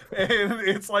 Like, and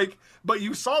it's like, but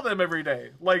you saw them every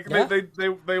day. Like,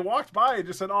 they walked by and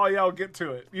just said, "Oh yeah, I'll get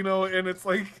to it," you know. And it's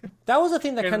like, that was the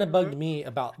thing that kind of bugged me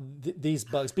about these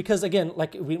bugs, because again,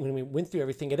 like, when we went through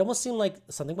everything, it almost seemed like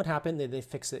something would happen, they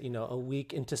fix it, a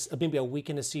week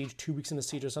into Siege, 2 weeks into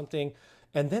Siege or something.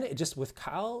 And then it just, with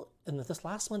Kyle and this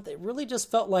last month, it really just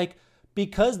felt like,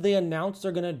 because they announced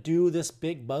they're going to do this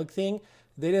big bug thing,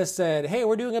 they just said, hey,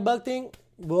 we're doing a bug thing.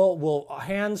 We'll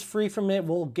hands free from it.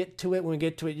 We'll get to it when we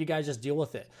get to it. You guys just deal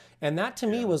with it. And that to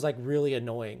me was like really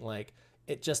annoying. Like,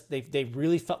 it just, they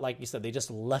really felt like you said, they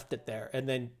just left it there and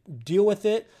then deal with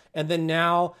it. And then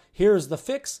now here's the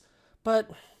fix. But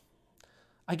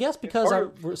I guess because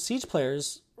we're Siege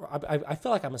players, I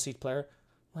feel like I'm a Siege player.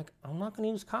 Like, I'm not going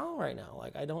to use Kyle right now.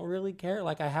 Like, I don't really care.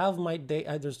 Like, I have my day.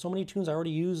 There's so many tunes I already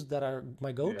use that are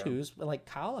my go-tos. Yeah. Like,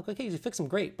 Kyle, like, okay, you fix them,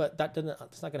 great. But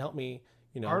it's not going to help me,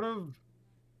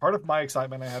 Part of my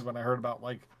excitement I had when I heard about,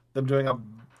 like, them doing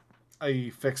a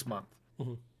fix month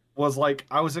was, like,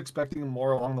 I was expecting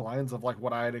more along the lines of, like,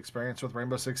 what I had experienced with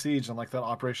Rainbow Six Siege and, like, that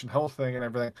Operation Health thing and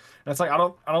everything. And it's like,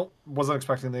 wasn't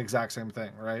expecting the exact same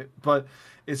thing, right? But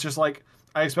it's just, like,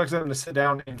 I expected them to sit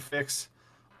down and fix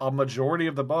a majority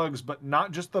of the bugs, but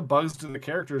not just the bugs to the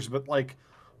characters, but, like,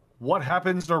 what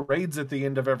happens to raids at the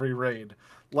end of every raid?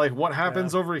 Like, what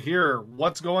happens over here?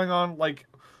 What's going on? Like,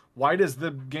 why does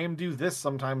the game do this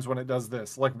sometimes when it does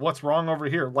this? Like, what's wrong over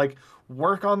here? Like,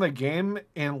 work on the game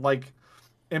and, like,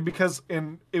 and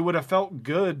it would have felt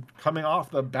good coming off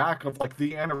the back of, like,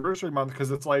 the anniversary month, because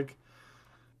it's like,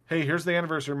 hey, here's the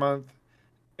anniversary month.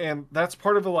 And that's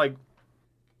part of what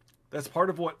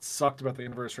sucked about the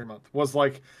anniversary month, was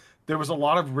like, there was a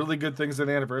lot of really good things in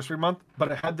the anniversary month, but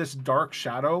it had this dark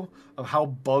shadow of how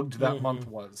bugged that month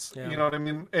was. Yeah. You know what I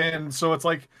mean? And so it's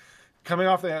like, coming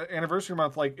off the anniversary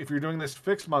month, like, if you're doing this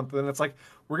fixed month, then it's like,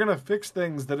 we're going to fix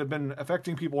things that have been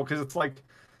affecting people, because it's like,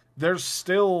 there's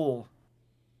still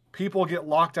people get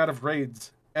locked out of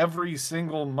raids every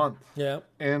single month. Yeah.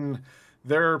 And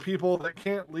there are people that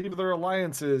can't leave their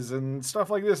alliances and stuff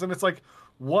like this. And it's like,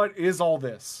 what is all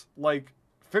this? Like,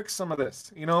 fix some of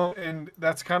this, And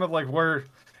that's kind of like where,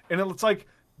 and it's like,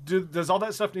 does all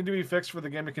that stuff need to be fixed for the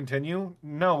game to continue?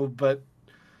 No, but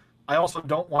I also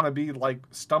don't want to be, like,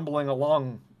 stumbling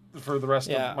along for the rest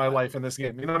of my life in this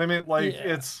game. You know what I mean? Like,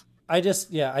 it's.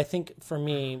 I think for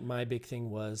me, my big thing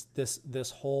was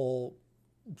this whole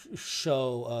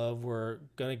show of, we're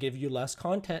going to give you less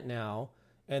content now,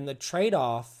 and the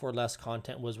trade-off for less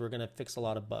content was we're going to fix a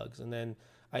lot of bugs. And then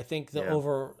I think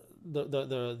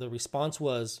the response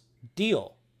was,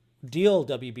 deal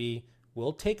WB,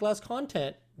 we'll take less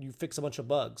content, you fix a bunch of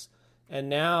bugs. And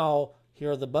now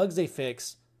here are the bugs they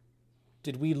fix.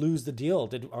 Did we lose the deal?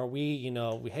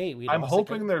 I'm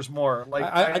hoping there's more.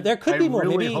 Like, there could be more.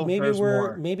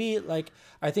 Really maybe like,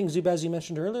 I think, Zub, as you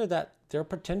mentioned earlier, that they're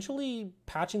potentially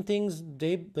patching things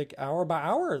like hour by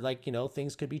hour. Like,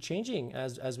 things could be changing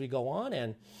as we go on.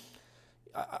 And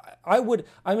I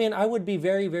would be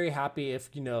very, very happy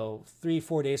if,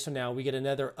 3-4 days from now we get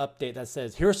another update that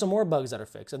says, here are some more bugs that are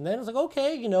fixed. And then it's like,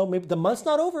 okay, maybe the month's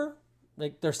not over.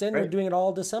 Like, they're saying they're doing it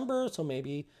all December, so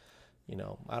maybe,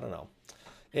 I don't know.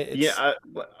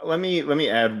 Let me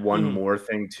add one more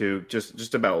thing too,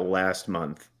 just about last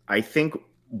month. I think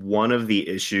one of the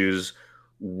issues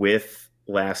with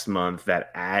last month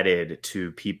that added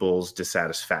to people's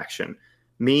dissatisfaction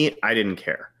Me, I didn't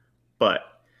care. But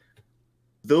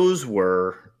those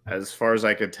were, as far as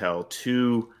I could tell,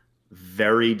 two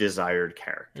very desired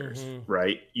characters,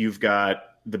 right? You've got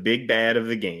the big bad of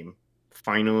the game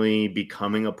finally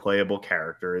becoming a playable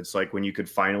character. It's like when you could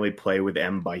finally play with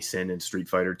M. Bison in Street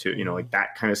Fighter 2, you know, like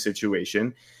that kind of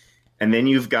situation. And then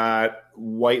you've got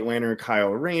White Lantern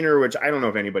Kyle Rayner, which I don't know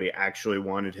if anybody actually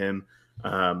wanted him.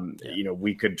 You know,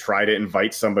 we could try to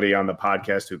invite somebody on the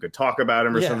podcast who could talk about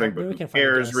him or something, but who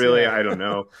cares really? I don't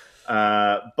know.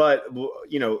 But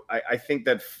you know, I think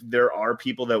that there are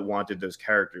people that wanted those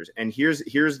characters. And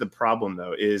here's the problem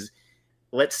though, is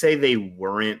let's say they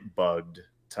weren't bugged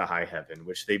to high heaven,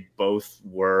 which they both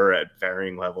were at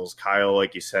varying levels. Kyle,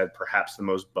 like you said, perhaps the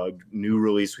most bugged new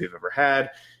release we've ever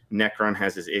had. Necron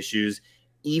has his issues.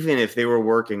 Even if they were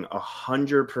working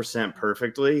 100%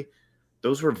 perfectly,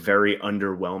 those were very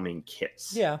underwhelming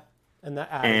kits. Yeah. And that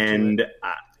added to it.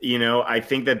 You know, I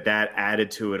think that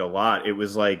added to it a lot. It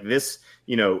was like this,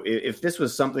 you know, if this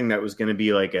was something that was going to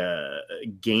be like a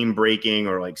game breaking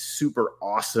or like super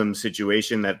awesome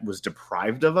situation that was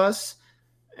deprived of us,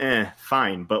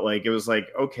 fine. But like, it was like,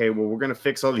 okay, well, we're going to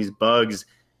fix all these bugs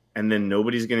and then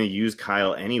nobody's going to use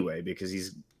Kyle anyway because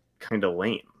he's kind of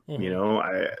lame. You know,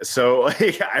 I think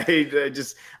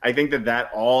that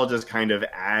all just kind of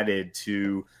added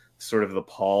to sort of the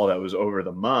pall that was over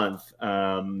the month.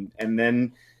 And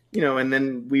then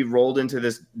we rolled into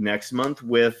this next month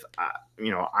with,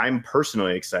 you know, I'm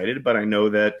personally excited, but I know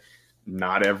that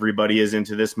not everybody is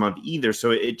into this month either.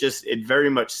 So it very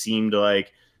much seemed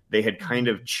like they had kind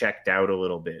of checked out a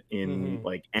little bit in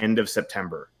like end of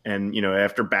September. And, you know,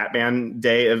 after Batman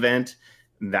Day event,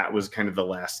 that was kind of the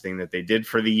last thing that they did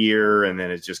for the year. And then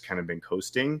it's just kind of been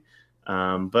coasting.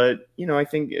 But, you know, I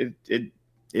think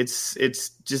it's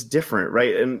just different,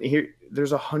 right? And here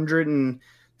there's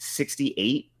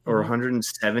 168 or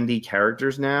 170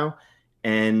 characters now.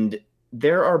 And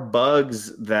there are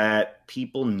bugs that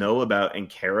people know about and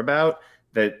care about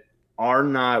that are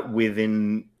not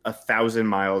within 1,000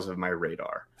 miles of my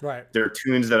radar. Right. There are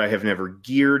tunes that I have never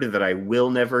geared, that I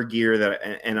will never gear,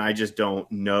 and I just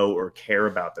don't know or care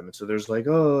about them. And so there's like,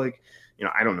 oh, like, you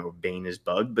know, I don't know if Bane is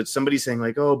bugged, but somebody's saying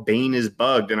like, oh, Bane is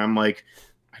bugged. And I'm like,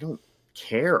 I don't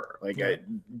care. Like,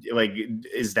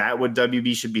 is that what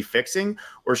WB should be fixing?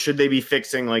 Or should they be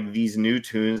fixing like these new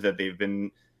tunes that they've been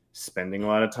spending a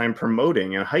lot of time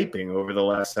promoting and hyping over the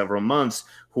last several months,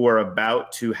 who are about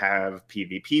to have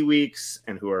PvP weeks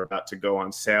and who are about to go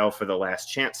on sale for the last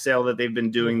chance sale that they've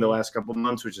been doing the last couple of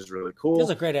months, which is really cool. That's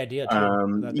a great idea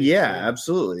too.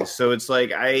 Absolutely. So it's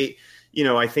like, I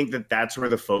think that that's where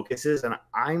the focus is, and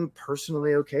I'm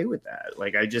personally okay with that.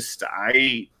 Like,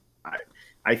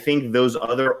 I think those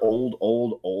other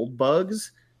old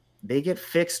bugs, they get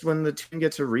fixed when the tune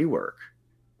gets a rework.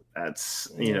 That's,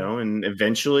 you know, and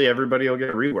eventually everybody will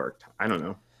get reworked. I don't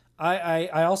know.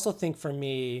 I also think for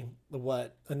me,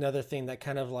 another thing that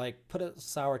kind of like put a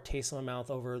sour taste in my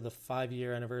mouth over the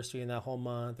 5-year anniversary and that whole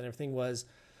month and everything was,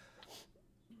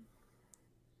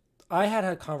 I had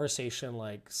a conversation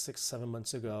like 6-7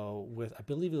 months ago with, I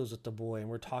believe it was with the boy, and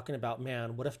we're talking about,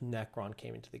 man, what if Necron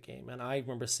came into the game? And I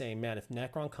remember saying, man, if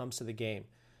Necron comes to the game,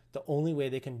 the only way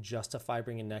they can justify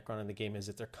bringing Necron in the game is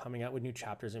if they're coming out with new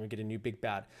chapters and we get a new big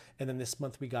bad. And then this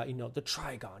month we got, you know, the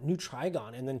new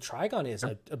Trigon. And then Trigon is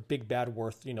a big bad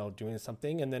worth, you know, doing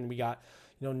something. And then we got,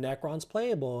 you know, Necron's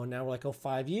playable. And now we're like,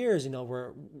 5 years, you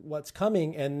know, what's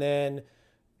coming? And then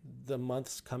the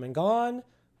month's come and gone.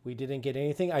 We didn't get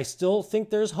anything. I still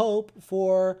think there's hope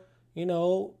for, you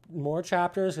know, more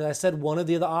chapters. Because I said one of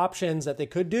the other options that they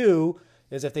could do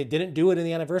is if they didn't do it in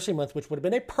the anniversary month, which would have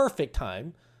been a perfect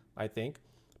time, I think.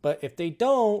 But if they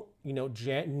don't, you know,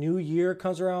 new year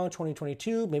comes around,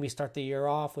 2022, maybe start the year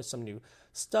off with some new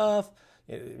stuff,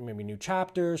 maybe new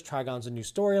chapters, Trigon's a new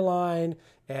storyline,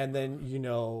 and then, you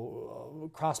know,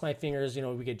 cross my fingers, you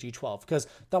know, we get G12. Because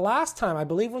the last time, I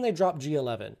believe when they dropped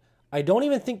G11, I don't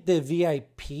even think the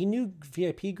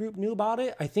VIP group knew about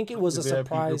it. I think it was a surprise. The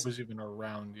VIP group was even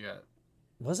around yet.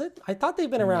 Was it? I thought they've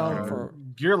been around for...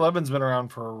 Gear 11's been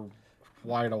around for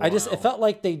quite a while. It felt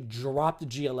like they dropped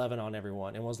G11 on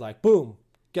everyone and was like, boom,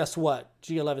 guess what?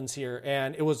 G11's here.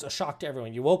 And it was a shock to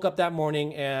everyone. You woke up that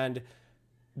morning and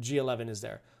G11 is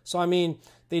there. So, I mean,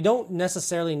 they don't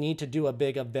necessarily need to do a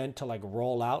big event to like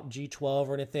roll out G12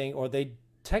 or anything, or they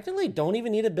technically don't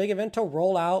even need a big event to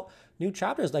roll out new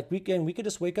chapters. Like we could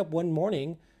just wake up one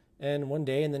morning and one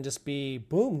day and then just be,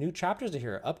 boom, new chapters to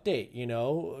here, update, you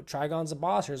know, Trigon's the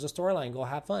boss, here's the storyline, go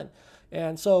have fun.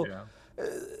 And so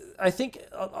I think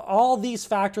all these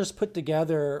factors put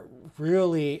together,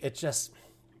 really, it just,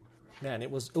 man,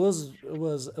 it was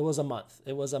a month.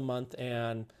 It was a month,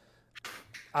 and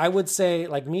I would say,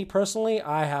 like me personally,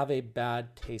 I have a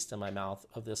bad taste in my mouth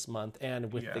of this month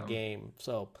and with the game.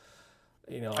 So,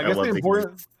 I guess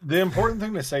the important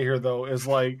thing to say here though is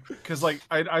because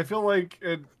I feel like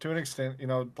to an extent,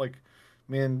 like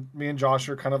me and Josh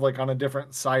are kind of like on a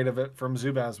different side of it from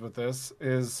Zubaz with this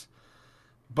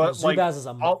but Zubaz is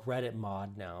a Reddit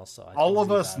mod now, so all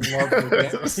of us love the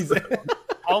game.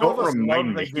 All of us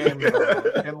love the game,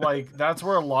 though. And that's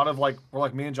where a lot of where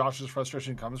me and Josh's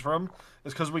frustration comes from,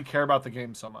 is because we care about the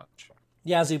game so much.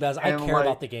 Yeah, Zubaz, I care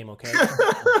about the game. Okay.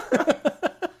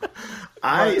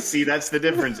 I see. That's the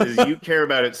difference. Is you care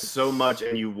about it so much,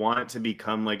 and you want it to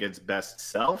become like its best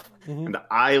self. And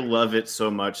I love it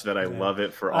so much that I love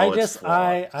it for all its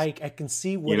flaws. I can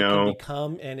see what it can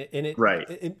become, and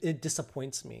it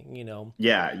disappoints me.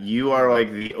 Yeah, you are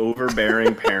like the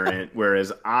overbearing parent,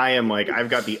 whereas I am like I've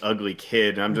got the ugly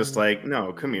kid, and I'm just like,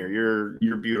 no, come here,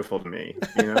 you're beautiful to me.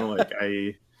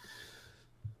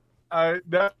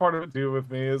 That part of it too with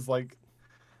me is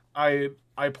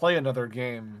I play another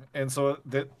game, and so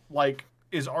that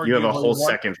is arguably you have a whole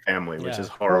second family, which is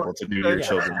horrible to do to your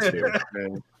children too.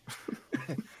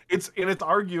 It's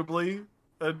arguably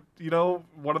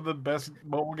one of the best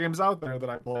mobile games out there that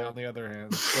I play. On the other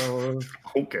hand, so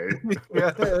okay,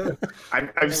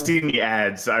 I've seen the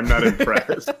ads. I'm not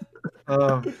impressed.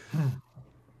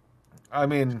 I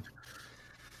mean,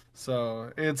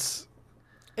 so it's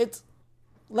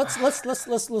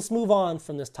let's move on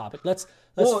from this topic. Let's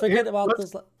forget about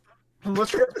this.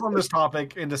 Let's transform this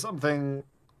topic into something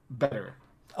better.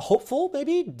 Hopeful,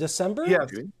 maybe December. Yeah,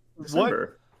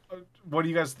 December. What do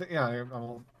you guys think? Yeah,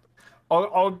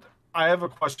 I have a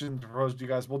question to propose to you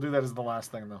guys. We'll do that as the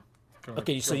last thing, though.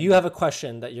 Okay, so you have a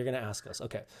question that you're going to ask us.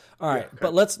 Okay, all right,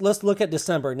 but let's look at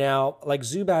December now. Like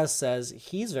Zubaz says,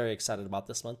 he's very excited about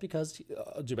this month because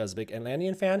Zubaz is a big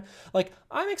Atlantean fan. Like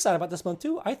I'm excited about this month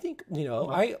too. I think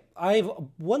I've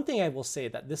one thing I will say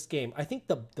that this game. I think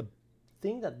the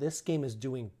thing that this game is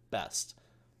doing best,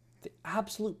 the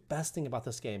absolute best thing about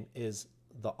this game is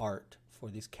the art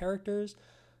for these characters.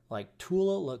 Like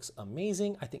Tula looks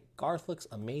amazing. I think Garth looks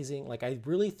amazing. Like I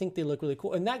really think they look really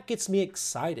cool, and that gets me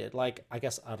excited. Like I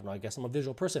guess I'm a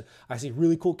visual person. I see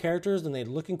really cool characters and they're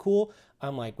looking cool.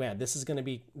 I'm like, man, this is gonna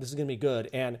be good.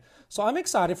 And so I'm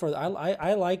excited for.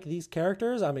 I like these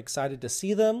characters. I'm excited to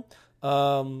see them.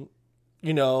 We're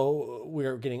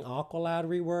getting Aqualad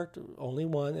reworked, only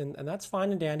one, and that's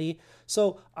fine and dandy.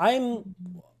 So I'm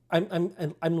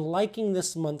liking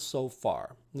this month so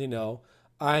far.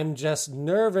 I'm just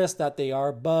nervous that they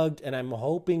are bugged, and I'm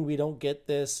hoping we don't get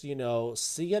this, see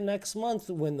you next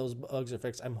month when those bugs are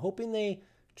fixed. I'm hoping they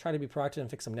try to be proactive and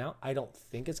fix them now. I don't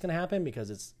think it's going to happen because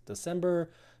it's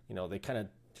December. We're not going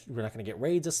to get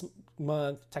raids this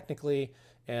month, technically,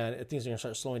 and things are going to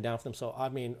start slowing down for them. So, I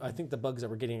mean, I think the bugs that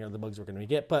we're getting are the bugs we're going to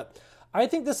get. But I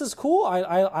think this is cool.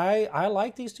 I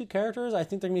like these two characters. I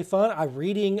think they're going to be fun. I'm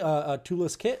reading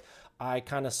Tula's kit. I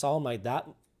kind of saw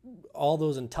all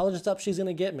those intelligence up she's going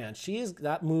to get, man.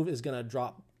 That move is going to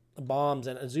drop bombs.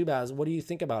 And Zubaz, what do you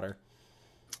think about her?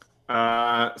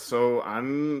 So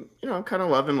I'm kind of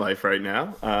loving life right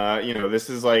now. This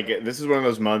is one of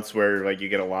those months where you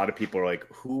get a lot of people are like,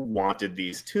 who wanted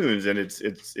these tunes? And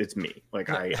it's me.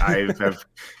 I have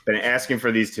been asking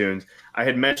for these tunes. I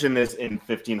had mentioned this in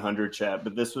 1500 chat,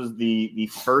 but this was the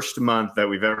first month that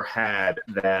we've ever had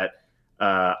that,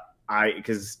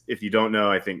 because if you don't know,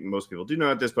 I think most people do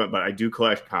know at this point, but I do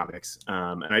collect comics.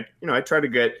 And I try to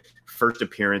get first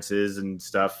appearances and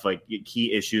stuff, like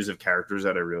key issues of characters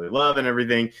that I really love and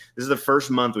everything. This is the first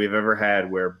month we've ever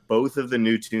had where both of the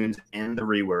new tunes and the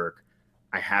rework,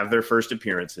 I have their first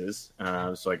appearances.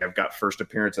 So I've got first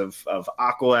appearance of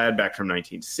Aqualad back from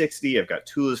 1960. I've got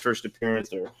Tula's first appearance.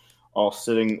 They're all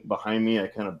sitting behind me. I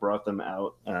kind of brought them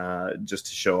out just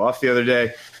to show off the other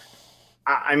day.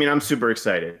 I mean, I'm super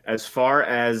excited. As far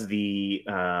as the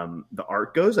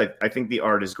art goes, I think the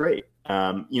art is great.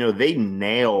 They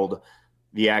nailed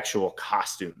the actual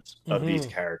costumes of these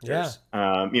characters.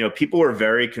 Yeah. People were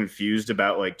very confused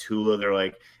about Tula. They're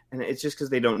like, and it's just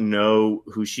because they don't know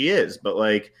who she is. But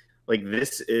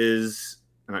this is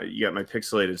you got my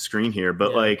pixelated screen here,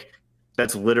 but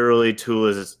that's literally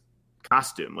Tula's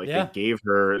costume. They gave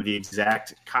her the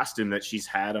exact costume that she's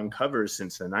had on covers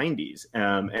since the 90s.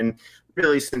 And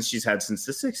really since the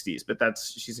 60s, but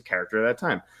she's a character at that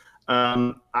time.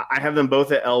 I have them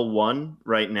both at L1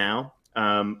 right now.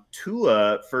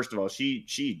 Tula, first of all,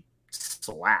 she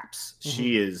slaps.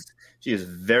 She is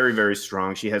very, very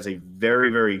strong. She has a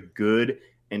very, very good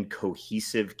and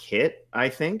cohesive kit, I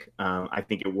think. I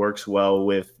think it works well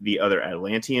with the other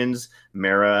Atlanteans,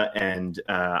 Mera and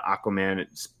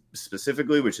Aquaman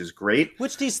specifically, which is great.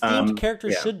 Which these themed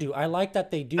characters should do. I like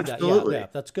that they do Absolutely. that. Yeah,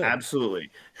 that's good. Absolutely.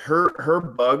 Her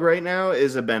bug right now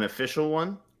is a beneficial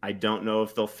one. I don't know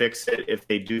if they'll fix it. If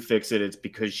they do fix it, it's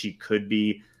because she could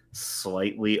be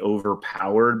slightly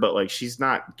overpowered, but like she's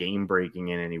not game breaking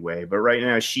in any way. But right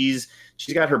now she's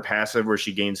got her passive where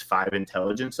she gains 5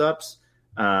 intelligence ups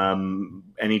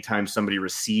anytime somebody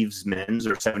receives mends,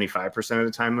 or 75% of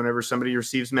the time whenever somebody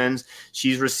receives mends.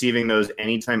 She's receiving those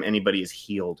anytime anybody is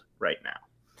healed right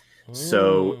now.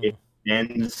 So if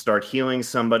mends start healing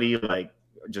somebody, like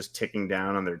just ticking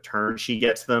down on their turn, she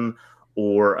gets them.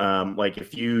 Or like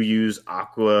if you use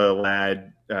Aqua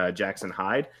Lad Jackson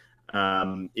Hyde,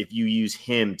 if you use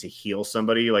him to heal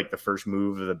somebody, like the first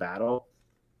move of the battle,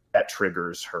 that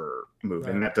triggers her move,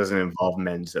 and that doesn't involve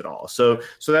mends at all. So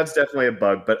that's definitely a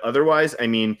bug. But otherwise, I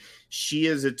mean, she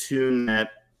is a toon that,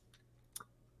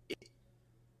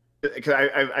 because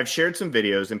I've shared some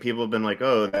videos and people have been like,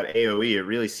 oh, that AoE, it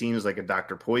really seems like a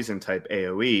Dr. Poison type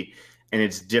AoE, and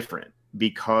it's different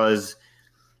because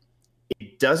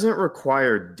it doesn't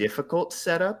require difficult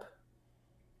setup.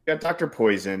 You got Dr.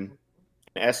 Poison,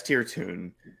 an S tier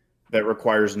toon that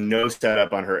requires no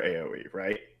setup on her AoE,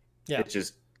 right? Yeah. It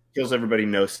just kills everybody,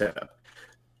 no setup.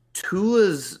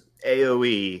 Tula's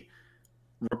AoE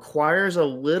requires a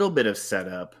little bit of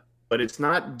setup, but it's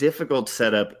not difficult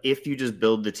setup if you just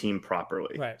build the team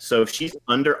properly. Right. So if she's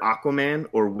under Aquaman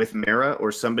or with Mera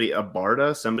or somebody, a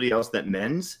Barda, somebody else that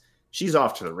mends, she's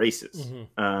off to the races,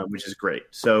 which is great.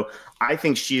 So I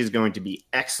think she is going to be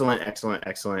excellent, excellent,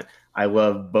 excellent. I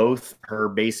love both her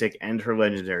basic and her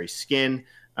legendary skin.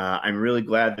 I'm really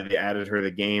glad that they added her to the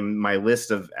game. My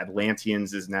list of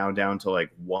Atlanteans is now down to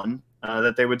like 1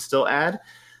 that they would still add.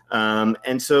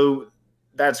 And so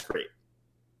that's great.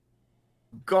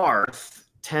 Garth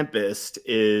Tempest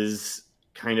is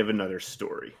kind of another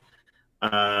story.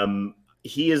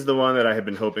 He is the one that I have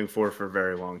been hoping for a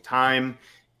very long time.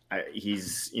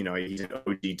 He's an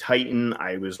OG Titan.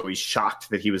 I was always shocked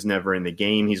that he was never in the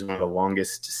game. He's one of the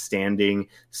longest standing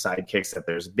sidekicks that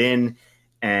there's been.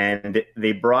 And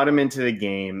they brought him into the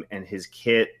game, and his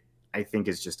kit, I think,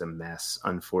 is just a mess,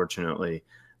 unfortunately.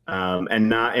 And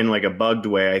not in like a bugged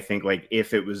way. I think like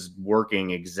if it was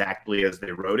working exactly as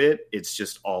they wrote it, it's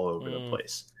just all over the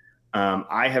place.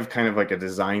 I have kind of like a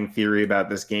design theory about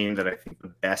this game that I think the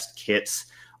best kits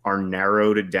are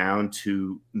narrowed down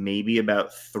to maybe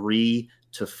about 3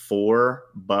 to 4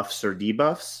 buffs or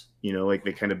debuffs. You know, like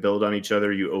they kind of build on each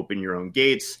other. You open your own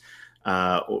gates.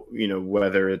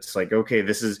 Whether it's like, okay,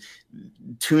 this is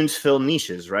tunes fill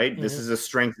niches, right? This is a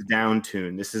strength down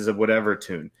toon. This is a whatever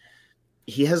toon.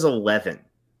 He has 11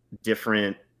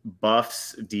 different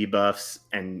buffs, debuffs,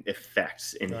 and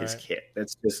effects in his kit.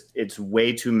 That's just, it's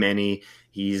way too many.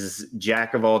 He's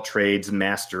jack of all trades,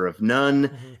 master of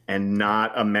none, and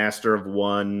not a master of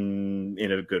one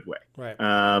in a good way.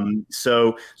 Right.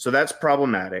 So that's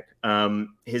problematic.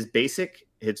 His basic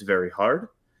hits very hard,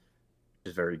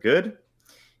 is very good.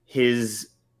 His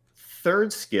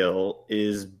third skill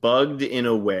is bugged in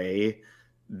a way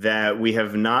that we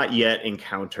have not yet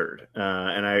encountered.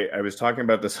 And I was talking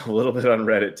about this a little bit on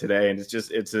Reddit today, and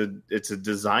it's a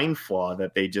design flaw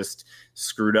that they just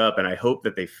screwed up, and I hope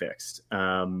that they fixed,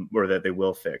 or that they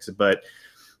will fix. But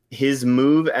his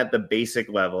move at the basic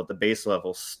level, at the base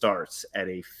level, starts at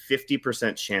a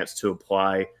 50% chance to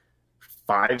apply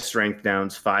 5 strength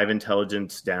downs, 5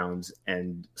 intelligence downs,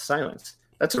 and silence.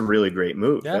 That's a really great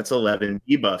move. Yeah. That's 11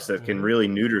 debuffs that can really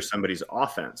neuter somebody's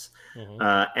offense.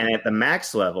 And at the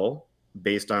max level,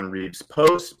 based on Reeves'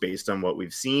 post, based on what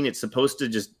we've seen, it's supposed to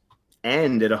just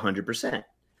end at 100%.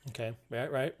 Okay,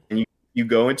 right. And you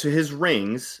go into his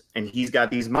rings, and he's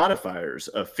got these modifiers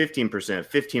of 15%,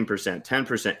 15%,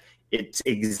 10%. It's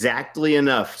exactly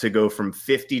enough to go from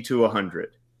 50 to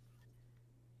 100.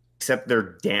 Except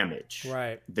they're damage.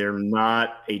 Right. They're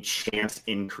not a chance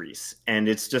increase. And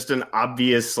it's just an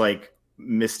obvious like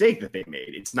mistake that they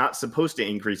made. It's not supposed to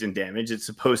increase in damage. It's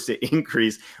supposed to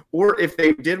increase. Or if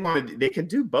they did want to, they could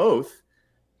do both,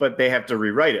 but they have to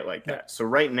rewrite it like that. So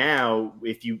right now,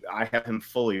 I have him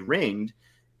fully ringed,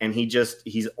 and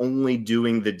he's only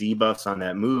doing the debuffs on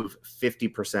that move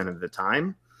 50% of the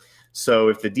time. So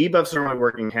if the debuffs are only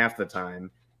working half the time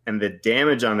and the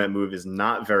damage on that move is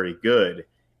not very good,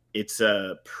 it's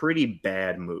a pretty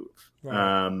bad move.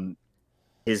 Right.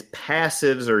 His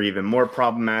passives are even more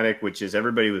problematic, which is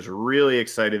everybody was really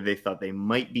excited. They thought they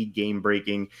might be game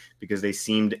breaking because they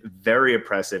seemed very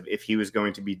oppressive if he was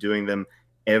going to be doing them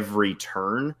every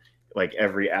turn, like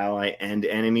every ally and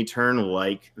enemy turn,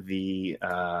 like the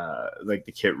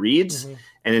kit reads.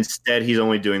 And instead he's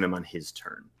only doing them on his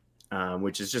turn,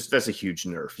 which is that's a huge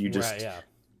nerf. You just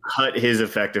cut his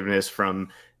effectiveness from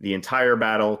the entire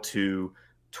battle to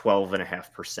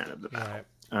 12.5% of the battle.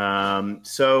 Right.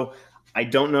 So I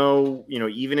don't know,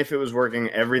 even if it was working,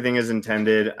 everything is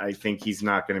intended. I think he's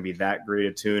not going to be that great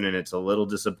a toon, and it's a little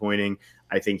disappointing.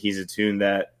 I think he's a toon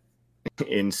that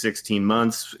in 16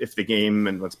 months, if the game,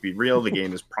 and let's be real, the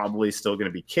game is probably still going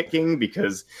to be kicking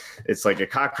because it's like a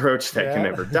cockroach that can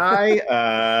never die.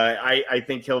 I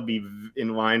think he'll be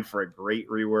in line for a great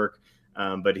rework,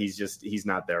 but he's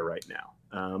not there right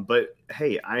now. But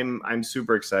hey, I'm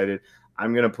super excited.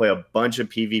 I'm going to play a bunch of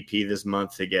PvP this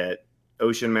month to get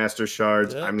Ocean Master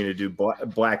shards. I'm going to do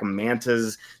Black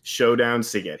Manta's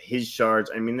showdowns to get his shards.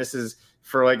 I mean, this is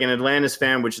for like an Atlantis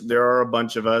fan, which there are a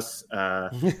bunch of us.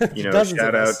 Shout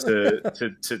out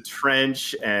to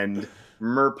Trench and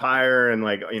Merpire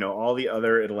and all the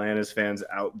other Atlantis fans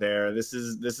out there. This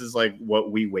is like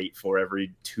what we wait for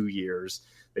every 2 years.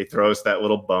 They throw us that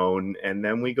little bone, and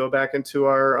then we go back into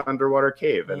our underwater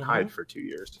cave and hide for 2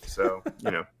 years. So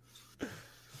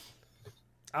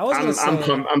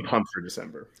I'm pumped for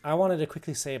December. I wanted to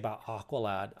quickly say about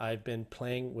Aqualad. I've been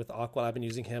playing with Aqualad. I've been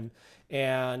using him,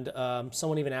 and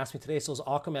someone even asked me today, so is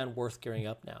Aquaman worth gearing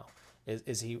up now?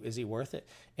 Is he worth it?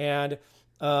 And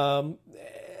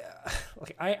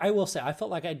I will say, I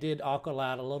felt like I did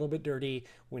Aqualad a little bit dirty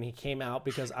when he came out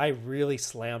because I really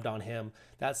slammed on him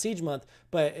that Siege month.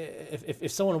 But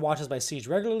if someone watches my Siege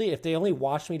regularly, if they only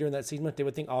watched me during that Siege month, they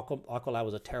would think Aqualad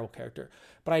was a terrible character.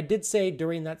 But I did say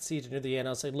during that Siege near the end,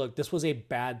 I was like, look, this was a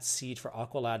bad Siege for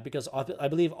Aqualad because I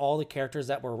believe all the characters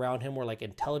that were around him were like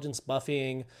intelligence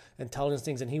buffing, intelligence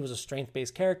things, and he was a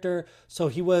strength-based character. So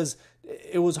it was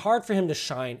hard for him to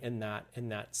shine in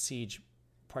that Siege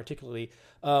particularly.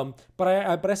 But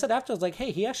I said after, I was like,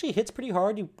 hey, he actually hits pretty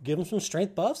hard. You give him some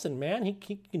strength buffs, and man, he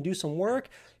can do some work.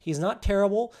 He's not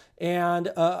terrible.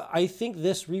 And I think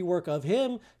this rework of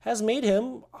him has made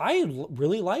him, I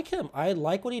really like him. I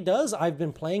like what he does. I've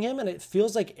been playing him, and it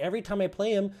feels like every time I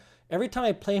play him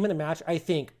in a match, I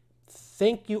think,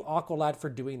 thank you, Aqualad, for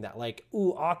doing that. Like,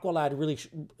 ooh, Aqualad really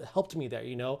helped me there,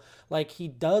 Like, he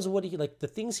does the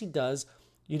things he does,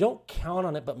 you don't count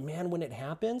on it, but man, when it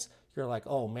happens, you're like,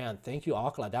 oh man, thank you,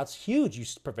 Aqualad. That's huge. You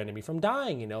prevented me from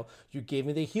dying, You gave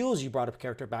me the heals. You brought a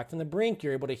character back from the brink.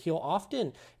 You're able to heal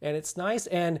often, and it's nice.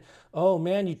 And oh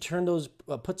man, you turn those,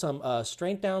 put some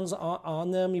strength downs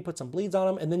on them. You put some bleeds on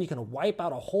them, and then you can wipe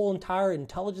out a whole entire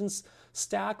intelligence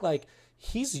stack. Like,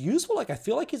 he's useful. Like, I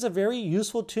feel like he's a very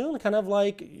useful toon, kind of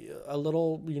like a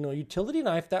little, utility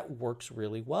knife that works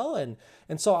really well. And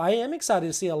so I am excited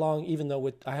to see along, even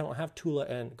though I don't have Tula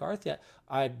and Garth yet.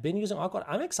 I've been using Aqualad.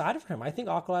 I'm excited for him. I think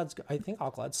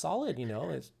Aqualad's solid.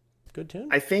 It's a good toon.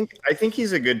 I think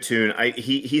he's a good toon.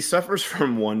 He suffers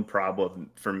from one problem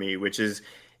for me, which is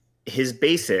his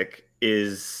basic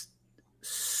is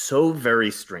so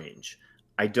very strange.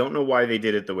 I don't know why they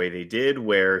did it the way they did,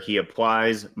 where he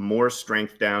applies more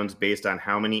strength downs based on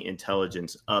how many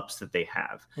intelligence ups that they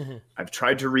have. Mm-hmm. I've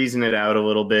tried to reason it out a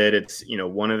little bit. It's,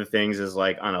 one of the things is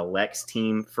like on a Lex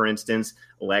team, for instance,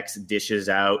 Lex dishes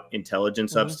out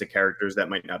intelligence ups to characters that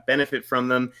might not benefit from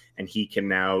them, and he can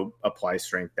now apply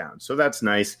strength down. So that's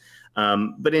nice.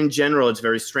 But in general, it's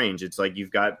very strange. It's like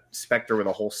you've got Spectre with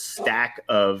a whole stack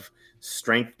of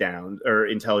strength down or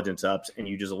intelligence ups, and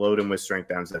you just load him with strength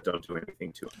downs that don't do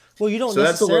anything to him. Well, you don't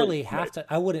necessarily have to.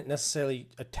 I wouldn't necessarily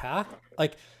attack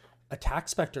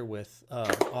Spectre with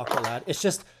Aqualad. It's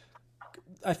just,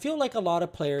 I feel like a lot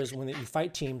of players, when you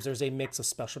fight teams, there's a mix of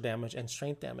special damage and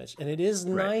strength damage, and it is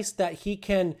nice that you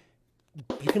can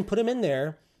put him in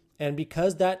there, and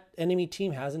because that enemy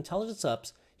team has intelligence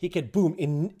ups, he could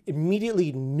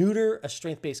immediately neuter a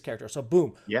strength based character. So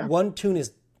boom, one toon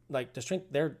is like the strength,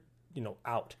 they're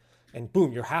out, and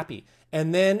boom, you're happy.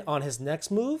 And then on his next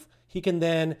move, he can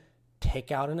then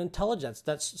take out an intelligence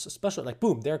that's special. Like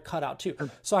boom, they're cut out too.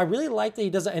 So I really like that he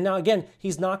does it. And now again,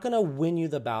 he's not gonna win you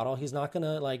the battle. He's not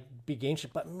gonna be game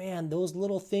shit. But man, those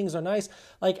little things are nice.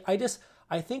 Like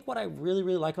I think what I really,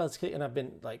 really like about this kit, and I've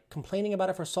been complaining about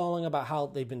it for so long about how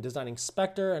they've been designing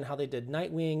Spectre and how they did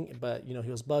Nightwing, but he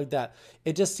was bugged, that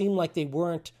it just seemed like they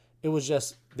weren't. It was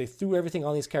just, they threw everything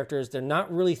on these characters. They're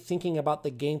not really thinking about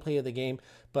the gameplay of the game.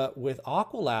 But with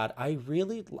Aqualad, I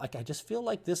just feel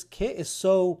like this kit is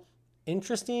so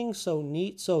interesting, so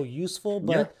neat, so useful.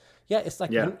 But I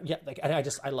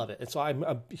love it. And so I'm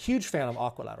a huge fan of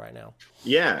Aqualad right now.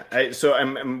 Yeah.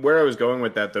 I'm where I was going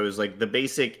with that though is the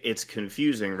basic, it's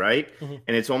confusing, right? Mm-hmm.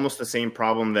 And it's almost the same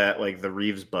problem that the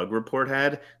Reeves bug report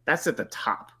had. That's at the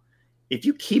top. If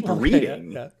you keep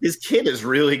reading, his kit is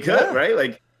really good,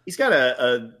 right? He's got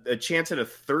a chance at a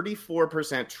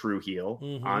 34% true heal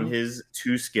on his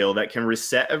 2 skill that can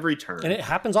reset every turn. And it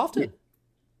happens often.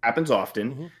 Happens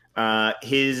often.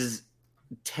 His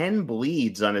 10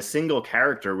 bleeds on a single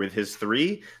character with his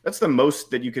 3, that's the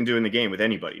most that you can do in the game with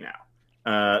anybody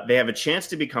now. They have a chance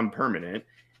to become permanent,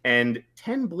 and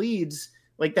 10 bleeds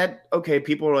like that. Okay,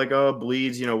 people are like, oh,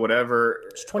 bleeds, whatever.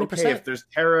 It's 20%. Okay, if there's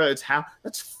Terra, it's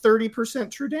that's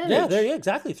 30% true damage. Yeah,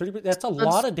 exactly. 30%. That's a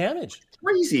lot of damage.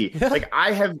 Crazy. Like,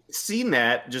 I have seen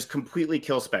that just completely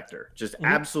kill Spectre. Just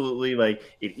absolutely,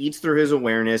 like, it eats through his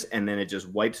awareness and then it just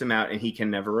wipes him out and he can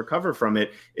never recover from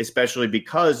it, especially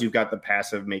because you've got the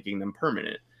passive making them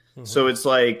permanent. So it's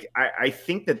like, I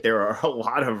think that there are a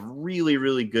lot of really,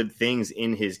 really good things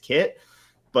in his kit,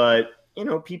 but,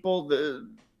 people,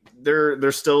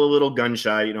 they're still a little gun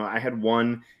shy. I had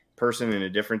one person in a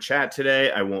different chat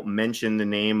today. I won't mention the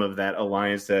name of that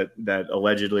alliance that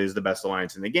allegedly is the best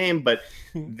alliance in the game, but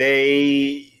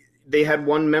they had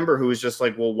one member who was just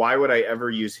like, well, why would I ever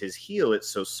use his heal? It's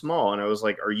so small. And I was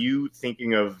like, are you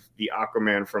thinking of the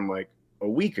Aquaman from like a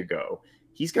week ago?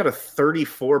 He's got a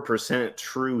 34%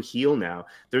 true heal now.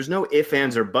 There's no ifs,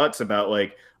 ands, or buts about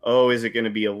like, oh, is it going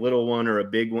to be a little one or a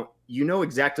big one? You know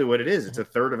exactly what it is. It's a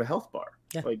third of a health bar.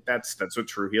 Yeah. Like that's what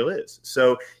True Heal is.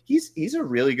 So he's a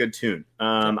really good tune.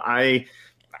 I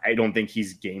don't think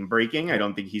he's game breaking. I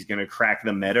don't think he's going to crack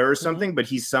the meta or something, but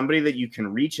he's somebody that you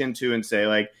can reach into and say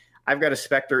like, I've got a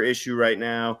Spectre issue right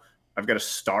now. I've got a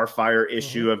Starfire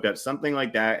issue. I've got something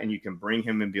like that. And you can bring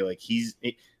him and be like, he's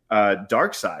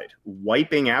Darkseid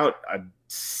wiping out a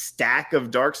stack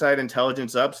of Darkseid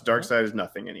intelligence ups. Darkseid is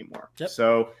nothing anymore. Yep.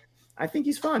 So I think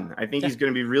he's fun. I think he's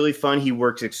going to be really fun. He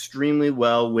works extremely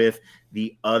well with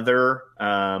the other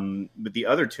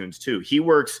tunes too. He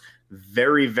works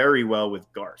very, very well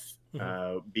with Garth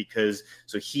because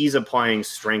he's applying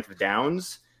strength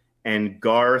downs, and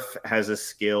Garth has a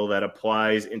skill that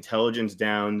applies intelligence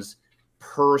downs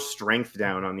per strength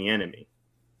down on the enemy.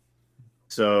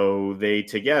 So they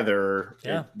together,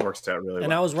 it works out really well.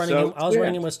 And I was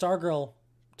running him with Stargirl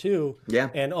too. Yeah.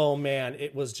 And oh man,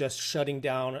 it was just shutting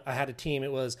down. I had a team.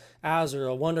 It was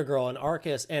Azrael, Wonder Girl, and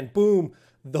Arcus, and boom,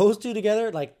 those two together,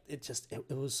 like it's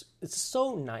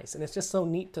so nice, and it's just so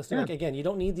neat to think. Like, again, you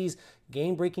don't need these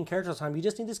game breaking characters all the time. You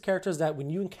just need these characters that when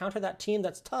you encounter that team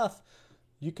that's tough,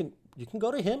 you can go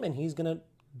to him and he's gonna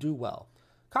do well.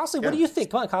 Costly, what do you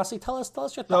think? Come on, Costly, tell us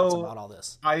your thoughts about all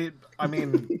this. I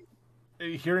mean,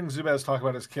 hearing Zubaz talk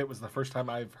about his kit was the first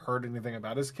time I've heard anything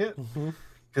about his kit.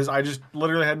 Because I just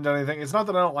literally hadn't done anything. It's not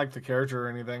that I don't like the character or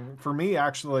anything. For me,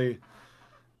 actually,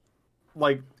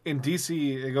 like in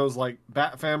DC, it goes like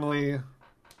Bat Family,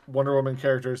 Wonder Woman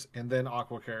characters, and then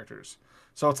Aqua characters.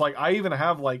 So it's like I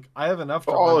have enough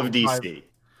for all of DC.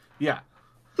 Yeah.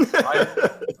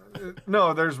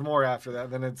 No, there's more after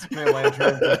that. Then it's Green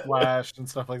Lantern, and Flash, and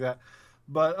stuff like that.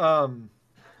 But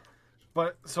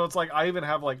so it's like I even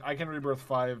have I can rebirth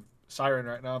 5 Siren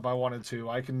right now if I wanted to.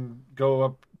 I can go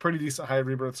up pretty decent high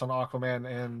rebirths on Aquaman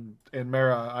and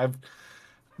Mera.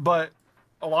 But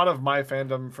a lot of my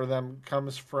fandom for them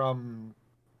comes from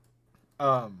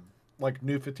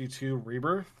New 52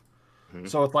 Rebirth.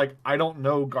 So it's like I don't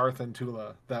know Garth and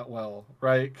Tula that well,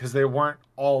 right? Because they weren't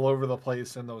all over the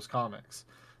place in those comics.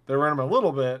 They read them a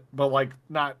little bit, but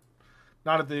not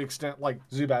at the extent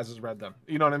Zubaz has read them.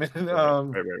 You know what I mean?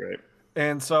 Right.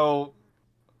 And so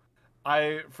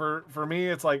for me,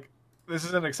 it's like this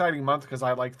is an exciting month because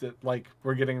I like that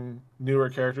we're getting newer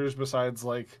characters besides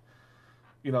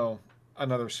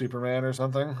another Superman or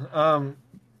something.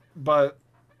 But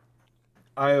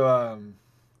I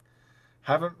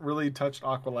haven't really touched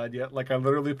Aqualad yet. I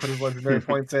literally put his legendary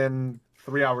points in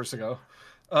 3 hours ago.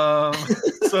 But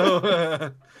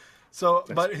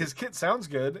his kit sounds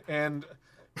good, and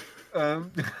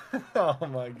oh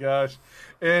my gosh,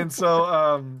 and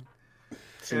so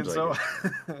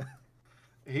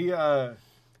he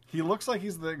looks like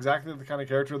he's exactly the kind of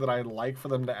character that I'd like for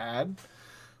them to add,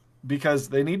 because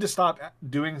they need to stop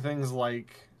doing things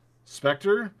like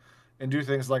Spectre and do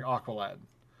things like Aqualad,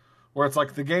 where it's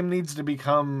like the game needs to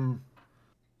become,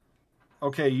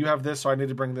 okay, you have this, so I need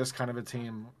to bring this kind of a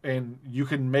team, and you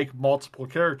can make multiple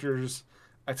characters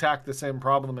attack the same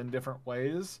problem in different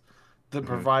ways that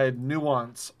provide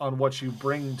nuance on what you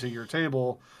bring to your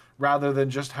table, rather than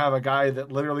just have a guy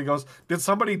that literally goes, did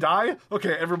somebody die?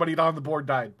 Okay, everybody on the board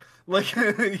died.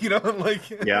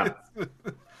 Yeah.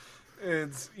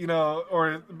 It's,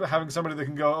 or having somebody that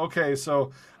can go, okay,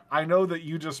 so I know that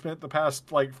you just spent the past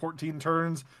 14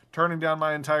 turns turning down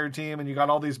my entire team and you got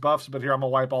all these buffs, but here I'm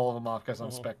going to wipe all of them off because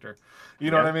I'm Spectre.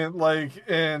 You know what I mean?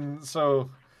 And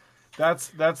so that's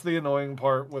the annoying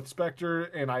part with Spectre,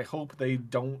 and I hope they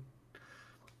don't.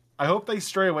 I hope they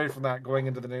stray away from that going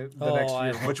into the next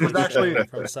year, which was actually,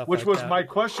 my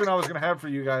question I was going to have for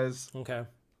you guys. Okay.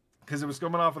 because it was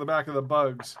coming off of the back of the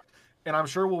bugs. And I'm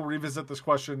sure we'll revisit this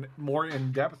question more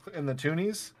in depth in the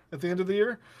toonies at the end of the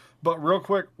year. But real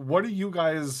quick, what do you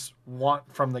guys want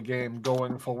from the game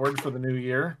going forward for the new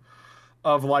year?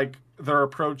 Of like their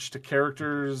approach to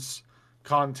characters,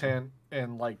 content,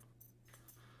 and like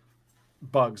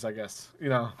bugs, I guess. You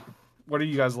know, what are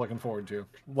you guys looking forward to?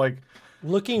 Like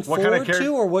looking forward to,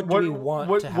 or what do we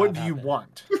want to have What do you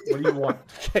want? What do you want?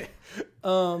 Okay.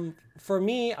 For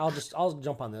me, I'll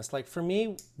jump on this. Like for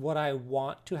me, what I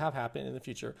want to have happen in the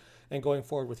future and going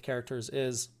forward with characters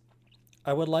is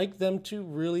I would like them to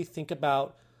really think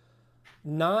about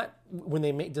not when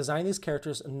they design these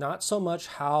characters, not so much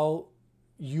how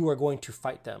you are going to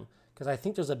fight them. Because I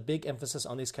think there's a big emphasis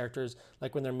on these characters.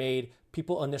 Like when they're made,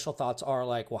 people initial thoughts are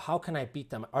like, well, how can I beat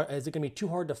them? Is it going to be too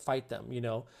hard to fight them? You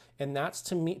know? And that's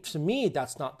to me,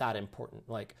 that's not that important.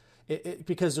 Like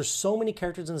because there's so many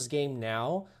characters in this game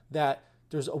now that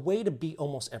there's a way to beat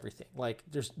almost everything. Like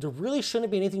there really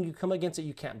shouldn't be anything you come against that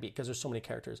you can't beat because there's so many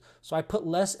characters. So I put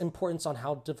less importance on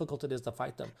how difficult it is to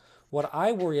fight them. What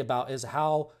I worry about is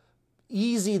how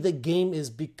easy the game is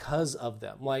because of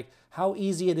them. Like how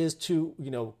easy it is to,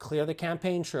 you know, clear the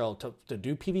campaign trail, to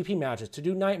do PvP matches, to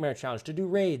do nightmare challenge, to do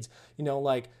raids, you know,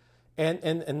 like,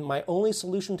 and my only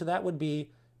solution to that would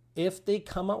be if they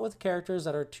come out with characters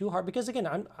that are too hard, because again,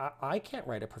 I can't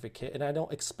write a perfect kit and I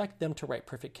don't expect them to write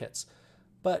perfect kits,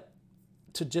 but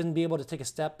to just be able to take a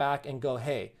step back and go,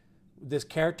 hey, this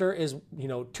character is, you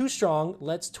know, too strong.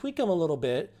 Let's tweak them a little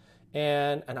bit.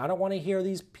 And I don't want to hear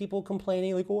these people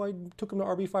complaining like, oh, I took him to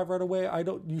RB5 right away.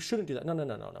 You shouldn't do that.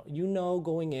 No. You know,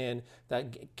 going in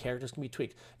that characters can be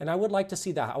tweaked. And I would like to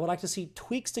see that. I would like to see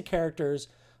tweaks to characters.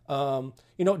 You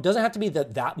know, it doesn't have to be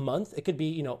that month. It could be,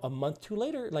 you know, a month too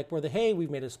later, like where hey,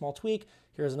 we've made a small tweak.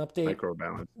 Here's an update.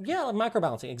 Microbalance. Yeah, like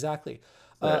microbalancing. Exactly.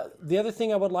 The other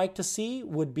thing I would like to see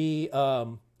would be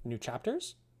new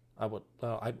chapters.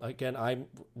 I'm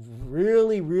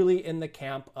really, really in the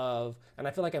camp of, and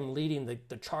I feel like I'm leading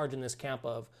the charge in this camp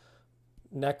of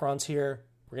Necron's here,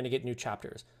 we're going to get new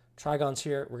chapters. Trigon's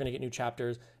here, we're going to get new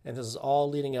chapters. And this is all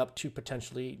leading up to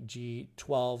potentially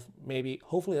G12, maybe.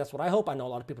 Hopefully that's what I hope. I know a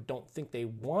lot of people don't think they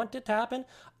want it to happen.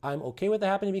 I'm okay with it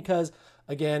happening because,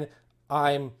 again,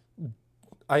 I'm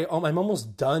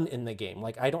almost done in the game.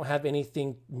 Like I don't have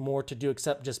anything more to do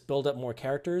except just build up more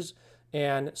characters.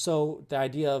 And so the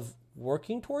idea of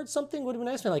working towards something would be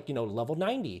nice. Like, you know, level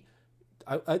 90.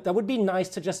 That would be nice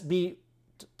to just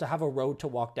to have a road to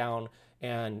walk down.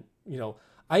 And, you know,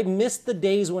 I miss the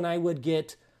days when I would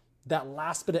get that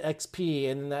last bit of XP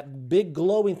and that big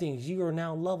glowing thing. You are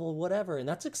now level whatever. And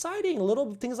that's exciting.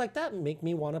 Little things like that make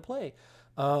me want to play.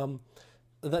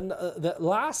 The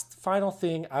last final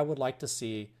thing I would like to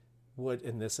see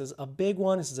and this is a big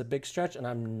one. This is a big stretch and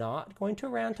I'm not going to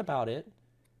rant about it,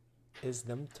 is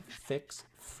them to fix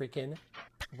freaking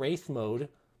Wraith mode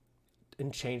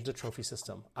and change the trophy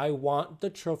system. I want the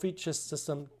trophy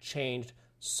system changed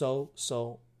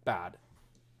so bad.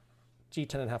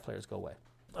 G10.5 players, go away.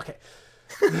 Okay.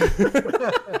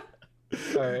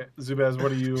 All right, Zubaz,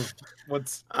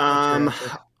 what's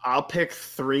I'll pick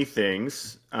three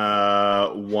things.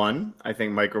 One, I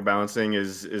think microbalancing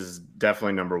is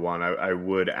definitely number one. I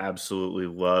would absolutely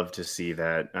love to see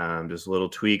that. Just little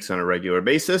tweaks on a regular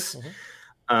basis.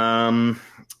 Mm-hmm.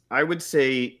 I would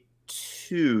say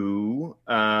two,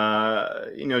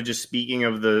 you know, just speaking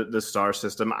of the star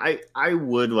system, I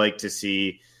would like to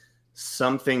see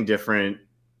something different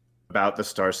about the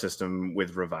star system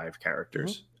with revive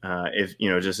characters. Mm-hmm. If, you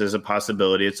know, just as a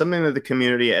possibility, it's something that the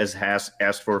community has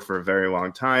asked for a very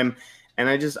long time. And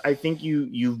I think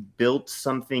you've built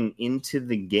something into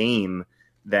the game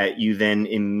that you then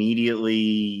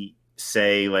immediately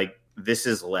say, like, this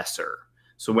is lesser.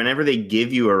 So whenever they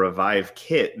give you a revive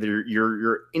kit,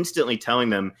 you're instantly telling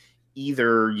them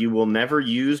either you will never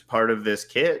use part of this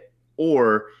kit,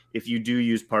 or if you do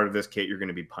use part of this kit, you're going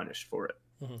to be punished for it.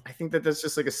 Mm-hmm. I think that's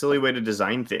just like a silly way to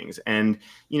design things. And,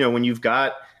 you know, when you've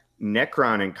got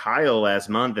Necron and Kyle last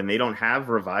month and they don't have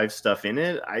revive stuff in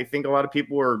it, I think a lot of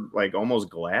people are like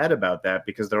almost glad about that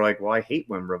because they're like, well, I hate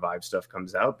when revive stuff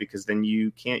comes out because then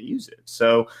you can't use it.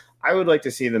 So I would like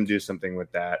to see them do something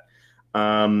with that.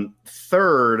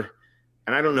 Third,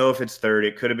 and I don't know if it's third,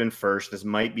 it could have been first. This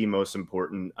might be most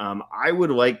important. I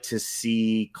would like to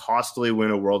see Costly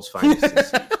win a World's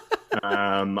Finest.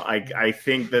 I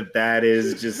think that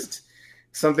is just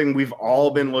something we've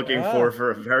all been looking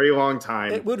for a very long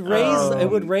time. It would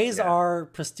raise our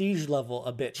prestige level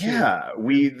a bit too. Yeah,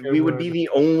 we would be the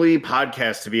only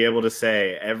podcast to be able to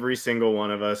say every single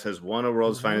one of us has won a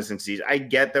World's Finest in Siege. I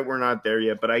get that we're not there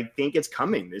yet, but I think it's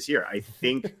coming this year. I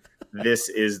think this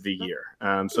is the year.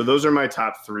 So those are my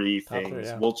top three things.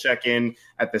 Yeah. We'll check in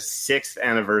at the 6th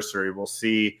anniversary. We'll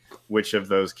see which of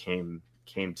those came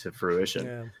to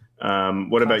fruition. Yeah.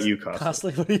 What about you,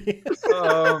 Costly?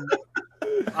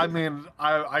 I mean,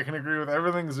 I can agree with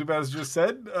everything Zubaz just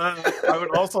said. I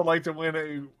would also like to win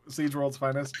a Siege World's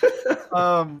Finest.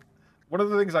 One of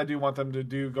the things I do want them to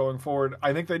do going forward,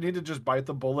 I think they need to just bite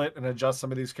the bullet and adjust some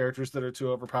of these characters that are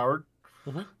too overpowered.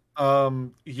 Mm-hmm.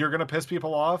 You're gonna piss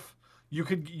people off. You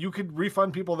could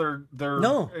refund people their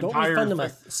no, don't refund them a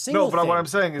single thing. What I'm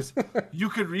saying is you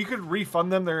could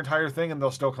refund them their entire thing and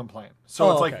they'll still complain.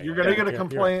 So it's like you're gonna get a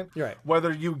complaint you're right.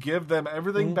 whether you give them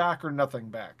everything back or nothing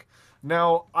back.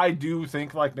 Now I do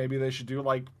think like maybe they should do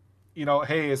like, you know,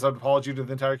 hey, as an apology to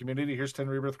the entire community, here's 10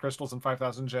 rebirth crystals and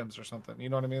 5,000 gems or something. You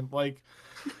know what I mean? Like,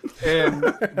 and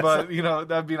but you know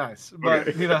that'd be nice.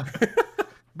 But you know.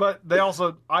 But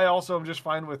I also am just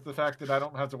fine with the fact that I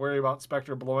don't have to worry about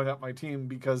Spectre blowing up my team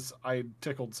because I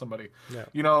tickled somebody. Yeah.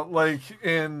 You know, like,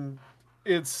 and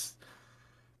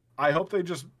I hope they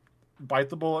just bite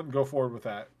the bullet and go forward with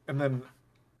that. And then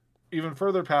even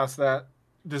further past that,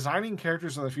 designing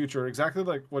characters in the future, exactly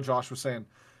like what Josh was saying,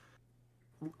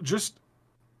 just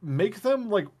make them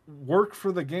like work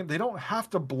for the game. They don't have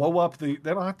to blow up they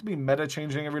don't have to be meta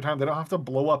changing every time. They don't have to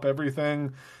blow up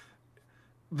everything.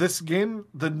 This game,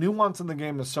 the nuance in the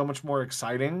game is so much more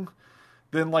exciting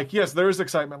than like, yes, there is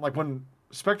excitement. Like when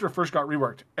Spectre first got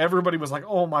reworked, everybody was like,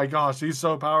 oh my gosh, he's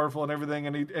so powerful and everything.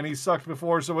 And he sucked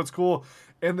before. So it's cool.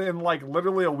 And then like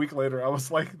literally a week later, I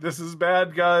was like, this is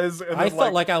bad, guys. And I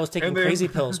felt like I was taking crazy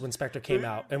pills when Spectre came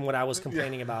out and when I was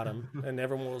complaining about him and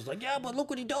everyone was like, yeah, but look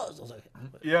what he does. I was like,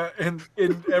 yeah. And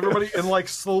everybody, and like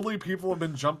slowly people have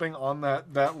been jumping on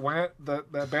that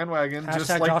bandwagon. Hashtag just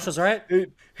like, Josh was right.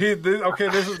 Okay,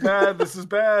 this is bad. This is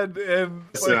bad. And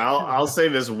so I'll say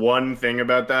this one thing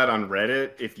about that on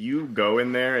Reddit. If you go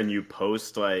in there and you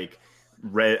post like,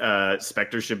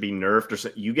 Spectre should be nerfed or so,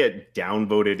 you get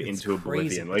downvoted into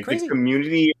oblivion. Like the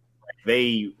community,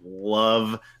 they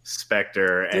love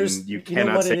Spectre, and you cannot. You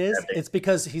know what say it is? It's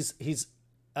because he's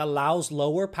allows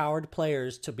lower powered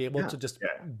players to be able to just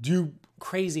do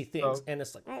crazy things, and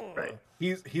it's like right.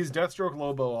 He's Deathstroke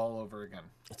Lobo all over again.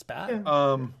 It's bad.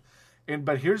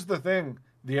 But here's the thing: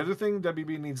 the other thing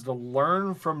WB needs to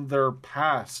learn from their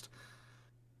past.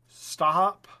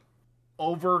 Stop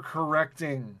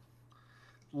overcorrecting.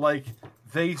 Like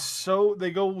they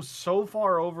go so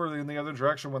far over in the other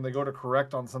direction when they go to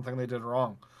correct on something they did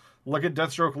wrong. Look at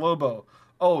Deathstroke Lobo.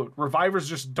 Oh, revivers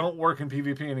just don't work in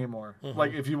PvP anymore. Mm-hmm.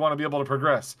 Like if you want to be able to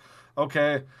progress,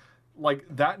 okay, like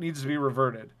that needs to be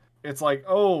reverted. It's like,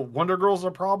 oh, Wonder Girl's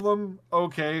a problem.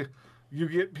 Okay, you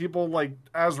get people like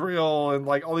Azrael and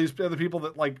like all these other people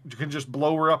that like can just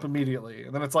blow her up immediately,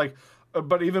 and then it's like,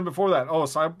 but even before that,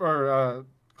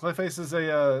 Clayface is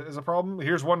a problem.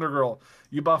 Here's Wonder Girl.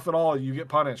 You buff it all, you get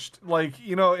punished. Like,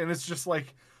 you know, and it's just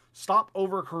like, stop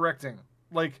overcorrecting.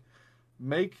 Like,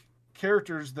 make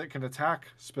characters that can attack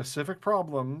specific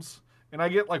problems. And I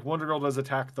get like Wonder Girl does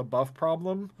attack the buff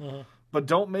problem, but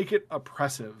don't make it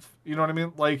oppressive. You know what I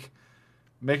mean? Like,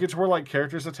 make it to where like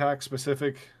characters attack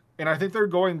specific. And I think they're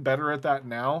going better at that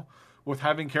now with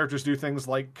having characters do things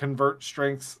like convert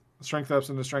strength ups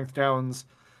into strength downs,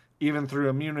 even through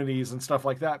immunities and stuff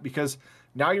like that, because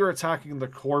now you're attacking the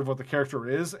core of what the character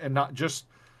is and not just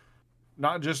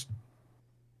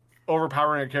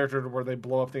overpowering a character to where they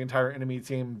blow up the entire enemy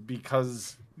team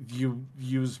because you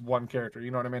use one character.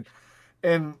 You know what I mean?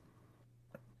 And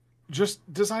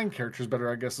just design characters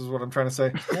better, I guess, is what I'm trying to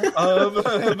say.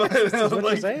 That's what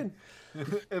you're saying.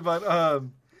 But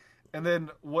and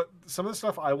then what some of the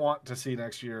stuff I want to see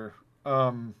next year,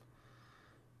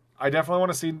 I definitely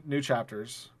want to see new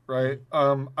chapters. Right.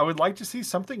 I would like to see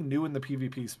something new in the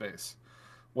PvP space,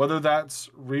 whether that's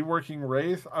reworking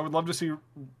Wraith. I would love to see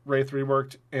Wraith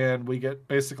reworked and we get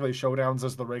basically showdowns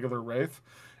as the regular Wraith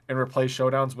and replace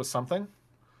showdowns with something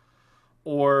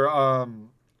or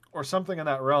something in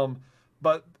that realm.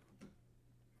 But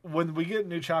when we get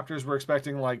new chapters, we're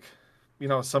expecting like, you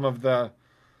know, some of the,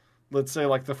 let's say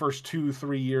like the first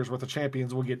 2-3 years worth of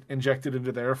champions will get injected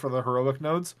into there for the heroic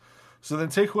nodes. So then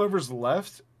take whoever's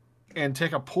left and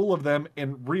take a pool of them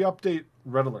and re-update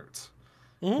red alerts.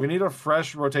 Mm-hmm. We need a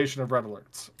fresh rotation of red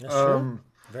alerts. That's true.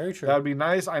 Very true. That'd be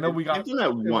nice. I know we got did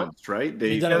that once, right?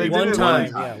 They did it one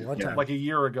time. Yeah, one time. Like a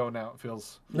year ago now, it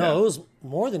feels. No, it was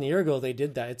more than a year ago they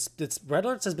did that. It's red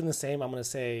alerts has been the same, I'm going to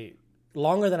say,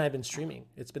 longer than I've been streaming.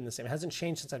 It's been the same. It hasn't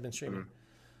changed since I've been streaming.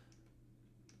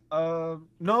 No,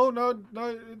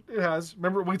 it has.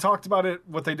 Remember, we talked about it,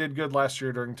 what they did good last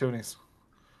year during Toonies.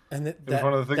 And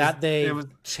that they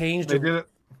changed. They did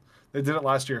it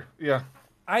last year. Yeah.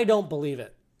 I don't believe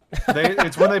it.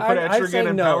 It's when they put Etrigan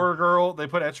in no. Power Girl. They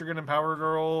put Etrigan in Power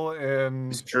Girl, and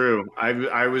it's true.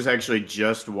 I was actually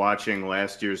just watching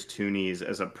last year's Toonies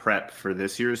as a prep for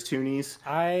this year's Toonies,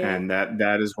 and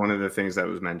that is one of the things that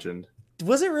was mentioned.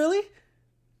 Was it really?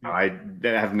 I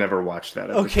have never watched that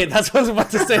episode. Okay, that's what I was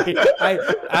about to say.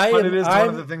 But it is one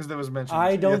of the things that was mentioned.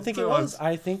 I don't think it was.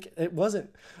 I think it wasn't.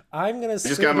 I'm gonna. I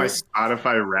just got my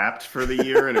Spotify Wrapped for the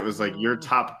year, and it was like your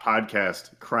top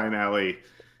podcast, Crime Alley.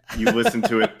 You listened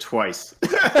to it twice.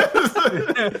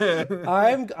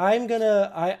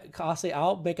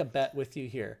 I'll make a bet with you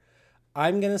here.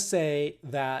 I'm gonna say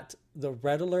that the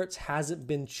red alerts hasn't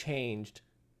been changed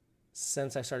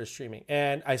since I started streaming,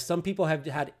 and some people have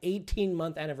had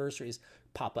 18-month anniversaries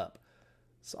pop up.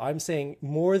 So I'm saying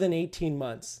more than 18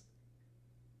 months.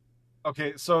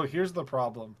 Okay, so here's the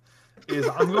problem: is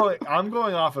I'm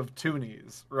going off of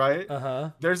Toonies, right?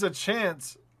 There's a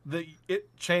chance that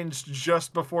it changed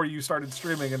just before you started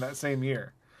streaming in that same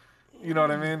year. You know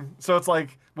what I mean? So it's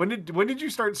like, when did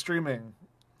you start streaming?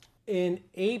 In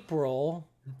April.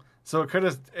 So it could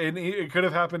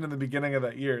have happened in the beginning of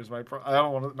that year.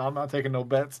 I'm not taking no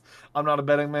bets. I'm not a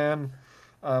betting man.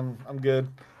 I'm good.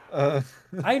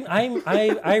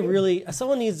 I really,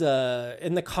 someone needs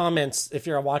in the comments, if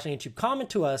you're watching YouTube, comment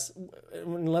to us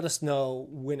and let us know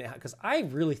when because I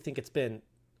really think it's been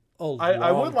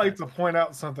I would like to point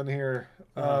out something here.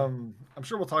 I'm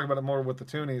sure we'll talk about it more with the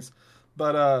Toonies,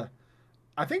 but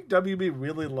I think WB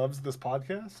really loves this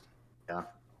podcast. Yeah.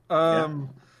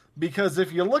 Because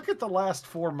if you look at the last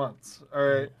 4 months, all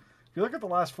right,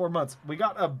 we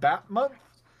got a Bat month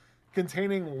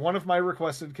containing one of my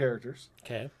requested characters.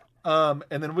 Okay. And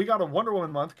then we got a Wonder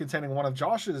Woman month containing one of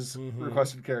Josh's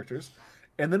requested characters.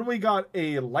 And then we got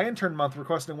a Lantern month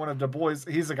requesting one of Du Bois.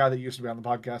 He's the guy that used to be on the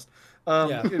podcast.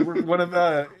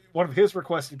 One of his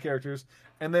requested characters.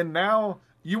 And then now,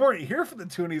 you weren't here for the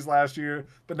Toonies last year,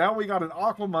 but now we got an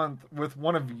Aqua month with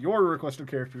one of your requested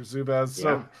characters, Zubaz.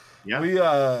 So we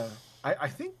I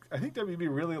think WB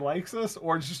really likes us,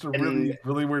 or it's just a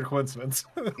really weird coincidence.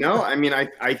 No, I mean,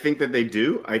 I think that they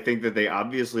do. I think that they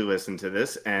obviously listen to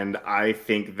this, and I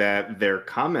think that their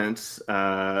comments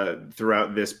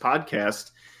throughout this podcast,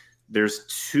 there's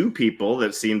two people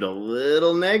that seemed a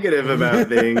little negative about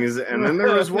things, and then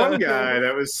there was one guy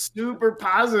that was super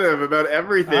positive about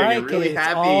everything and really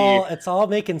happy. It's all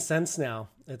making sense now.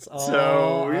 It's all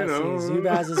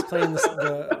Zubaz is playing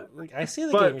I see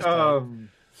the game he's playing.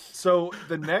 So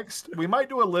we might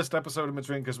do a list episode in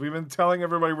between, because we've been telling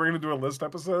everybody we're going to do a list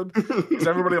episode because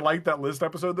everybody liked that list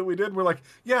episode that we did. We're like,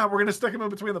 yeah, we're going to stick them in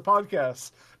between the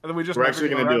podcasts, and then we're actually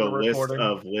going to do a list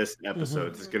of list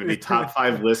episodes. It's going to be top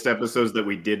 5 list episodes that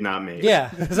we did not make.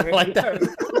 Yeah, I like that.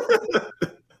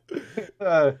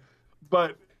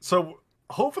 But so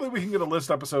hopefully we can get a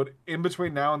list episode in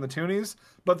between now and the Toonies.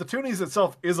 But the Toonies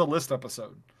itself is a list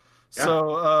episode, yeah.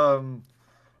 So.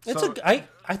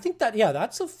 I think that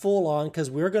that's a full on, because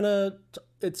things are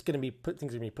gonna be put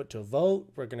to a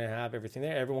vote. We're gonna have everything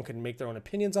there. Everyone can make their own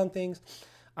opinions on things.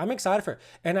 I'm excited for it,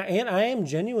 and I am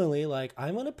genuinely like,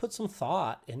 I'm gonna put some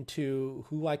thought into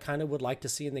who I kind of would like to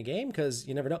see in the game, because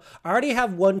you never know. I already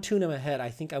have one tune in my head I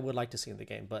think I would like to see in the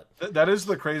game, but that is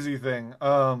the crazy thing.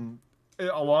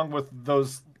 Along with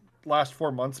those last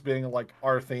 4 months being like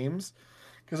our themes,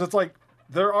 because it's like,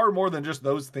 there are more than just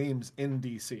those themes in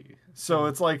DC. So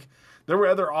it's like, there were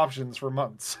other options for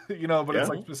months, but it's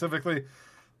like specifically,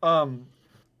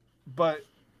 but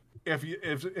if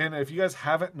you guys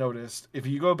haven't noticed, if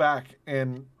you go back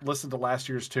and listen to last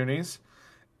year's Toonies,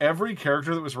 every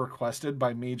character that was requested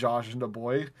by me, Josh, and Du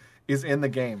Bois is in the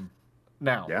game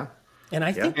now. Yeah. And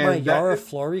I think my Yara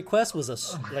Floor request was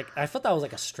I thought that was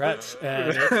like a stretch,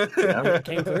 and it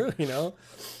came through,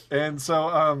 And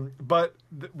so, but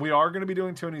we are going to be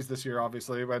doing Toonies this year,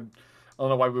 obviously. I don't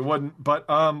know why we wouldn't, but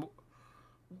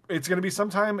it's going to be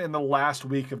sometime in the last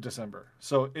week of December.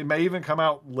 So it may even come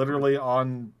out literally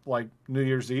on like New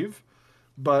Year's Eve.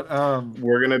 But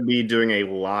we're going to be doing a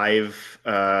live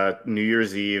New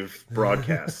Year's Eve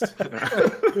broadcast.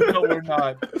 No, we're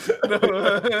not.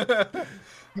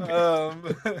 No.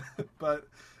 But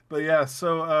yeah,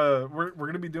 so we're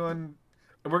going to be doing.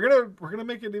 We're gonna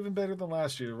make it even better than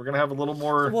last year. We're gonna have a little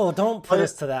more. Well, don't put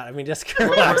us to that. I mean, just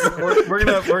we're gonna have more,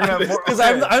 because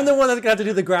I'm the one that's gonna have to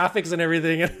do the graphics and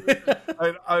everything.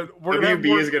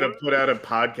 WB is gonna put out a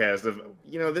podcast of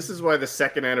this is why the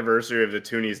second anniversary of the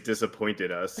Toonies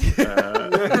disappointed us.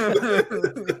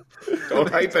 Don't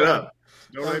hype it up.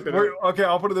 Don't hype it up. Okay,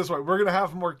 I'll put it this way: we're gonna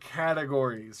have more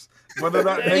categories. Whether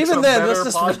that makes Even a then, better let's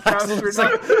just relax. podcast or It's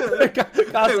not. like,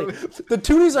 Gosling, the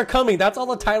Toonies are coming. That's all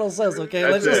the title says. Okay,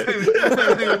 That's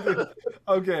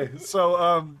Okay,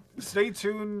 so stay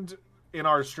tuned in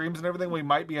our streams and everything. We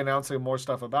might be announcing more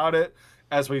stuff about it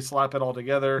as we slap it all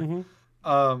together.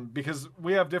 Because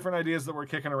we have different ideas that we're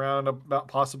kicking around about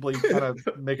possibly kind of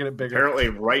making it bigger. Apparently,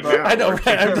 right now. I know, right?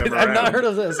 I've not heard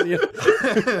of this.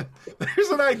 There's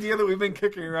an idea that we've been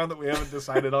kicking around that we haven't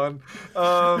decided on.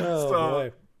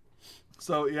 Boy.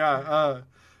 So yeah,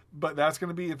 but that's going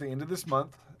to be at the end of this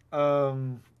month. I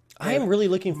am really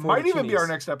looking forward. Might even be Toonies. our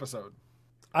next episode.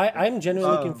 I'm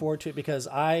genuinely looking forward to it because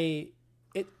I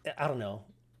don't know.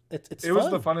 It's it fun. was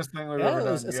the funnest thing we've ever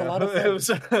done. It's a lot of fun.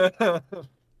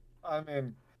 I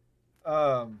mean,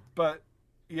 but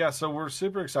yeah, so we're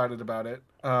super excited about it.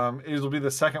 It'll be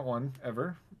the second one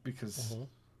ever because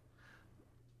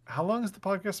how long is the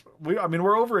podcast?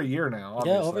 We're over a year now.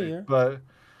 Obviously, over a year, but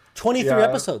 23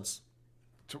 episodes.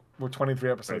 We're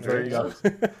 23 episodes. There you go.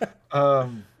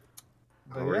 We're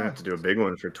gonna have to do a big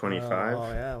one for 25. Oh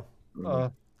yeah.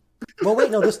 Well, wait,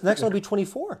 no. This next one will be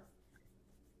 24.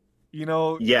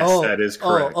 Yes, that is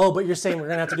correct. But you're saying we're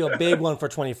gonna have to do a big one for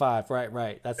 25,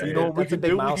 right? That's what we could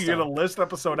do. We could get a list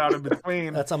episode out in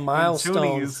between. That's a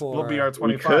milestone. Will be our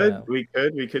 25. We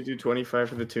could do 25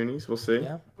 for the Toonies. We'll see.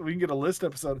 Yeah, we can get a list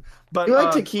episode. But we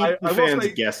like to keep the fans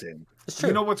guessing. It's true.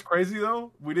 You know what's crazy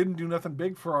though? We didn't do nothing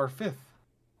big for our 5th.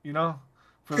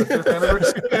 For the 5th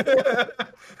anniversary.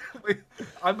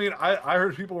 I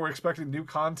heard people were expecting new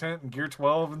content and Gear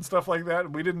 12 and stuff like that,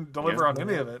 and we didn't deliver on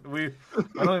any of it.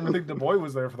 I don't even think the boy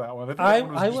was there for that one. I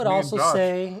would also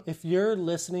say, if you're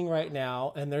listening right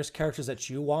now and there's characters that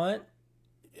you want,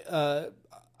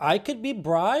 I could be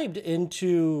bribed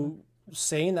into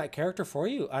saying that character for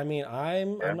you. I mean,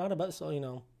 I'm not about,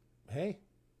 so hey,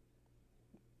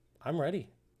 I'm ready.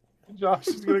 Josh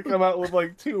is going to come out with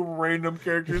like 2 random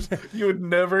characters you would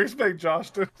never expect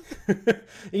Josh to.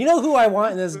 You know who I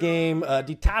want in this game? A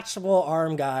detachable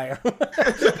arm guy.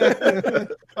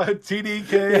 TDK.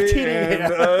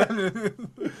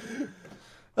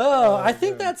 I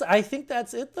think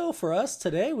that's it though for us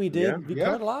today. We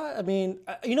covered a lot. I mean,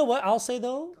 you know what? I'll say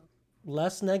though,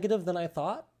 less negative than I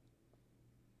thought.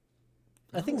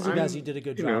 I think you guys did a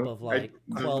good job of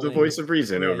the voice of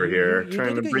reason over here,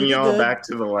 trying to bring y'all back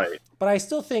to the light. But I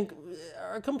still think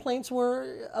our complaints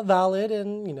were valid,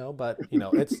 and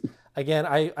it's again.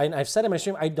 I've said in my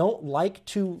stream, I don't like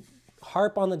to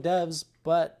harp on the devs,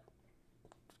 but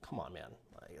come on, man.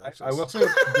 I will say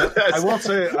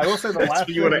the last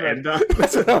you want to end on.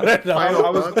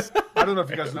 I don't know if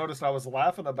you guys noticed. I was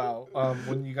laughing about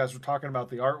when you guys were talking about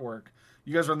the artwork.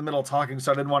 You guys were in the middle of talking,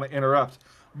 so I didn't want to interrupt.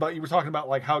 But you were talking about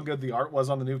like how good the art was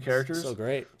on the new characters. So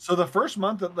great. So the first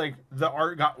month that the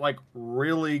art got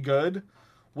really good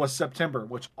was September,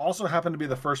 which also happened to be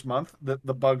the first month that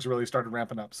the bugs really started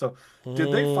ramping up. So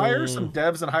did they fire some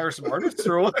devs and hire some artists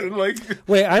or what?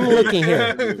 Wait, I'm looking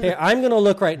here. Hey, I'm gonna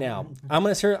look right now. I'm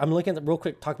looking at real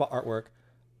quick. Talk about artwork.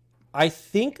 I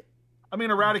think.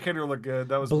 Eradicator looked good.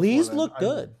 That was Bleeze looked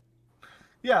good.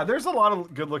 Yeah, there's a lot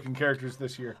of good-looking characters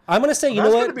this year. I'm gonna say, you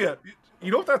know what? You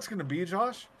know what that's going to be,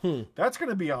 Josh? That's going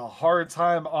to be a hard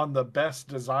time on the best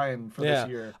design for this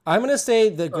year. I'm going to say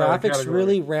the graphics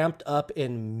really ramped up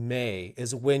in May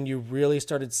is when you really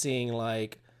started seeing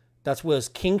that was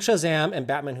King Shazam and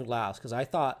Batman Who Laughs, because I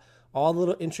thought all the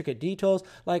little intricate details,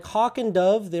 like Hawk and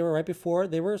Dove, they were right before,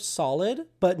 they were solid,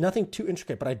 but nothing too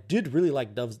intricate. But I did really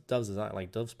like Dove's design.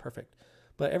 Like Dove's perfect.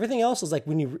 But everything else is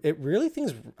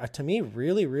things to me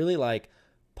really, really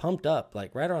pumped up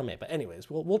right around May. But anyways,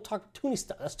 we'll talk Toonie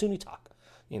stuff. That's Toonie talk,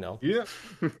 Yeah.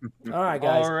 All right,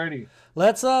 guys. Alrighty.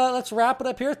 Let's wrap it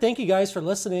up here. Thank you guys for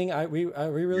listening. We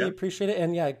really appreciate it.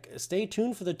 And stay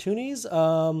tuned for the Toonies.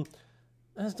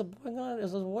 Is the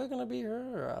boy gonna be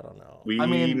here? I don't know. We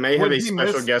may have a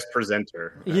special guest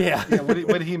presenter. Yeah.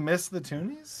 Would he miss the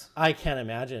Toonies? I can't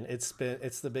imagine. It's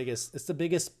the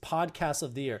biggest podcast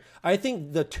of the year. I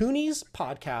think the Toonies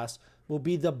podcast will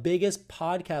be the biggest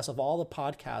podcast of all the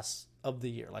podcasts of the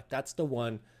year. That's the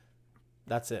one.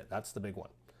 That's it. That's the big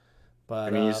one.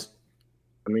 But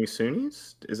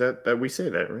Soonies? Is that we say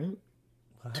that, right?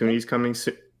 What? Toonies coming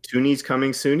soon. Toonies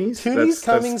coming soonies? Toonies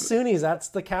coming soonies. That's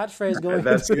the catchphrase going.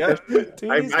 I've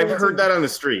heard that on the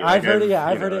street. I've heard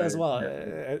it as well.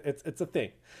 Yeah. It's a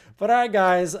thing. But all right,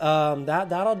 guys,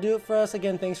 that'll do it for us.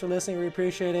 Again, thanks for listening. We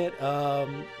appreciate it.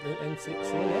 And see you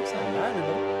next time. Bye,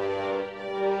 everybody.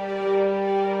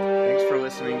 Thanks for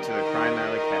listening to the Crime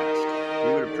Alley Cast.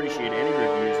 We would appreciate any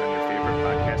reviews on your favorite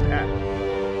podcast app.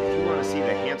 If you want to see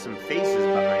the handsome faces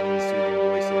behind these soothing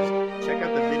voices, check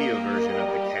out the video version of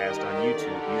the cast on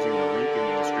YouTube using the link in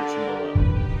the description below.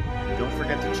 And don't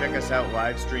forget to check us out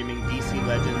live streaming DC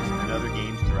Legends and other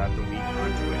games throughout the week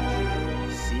on Twitch.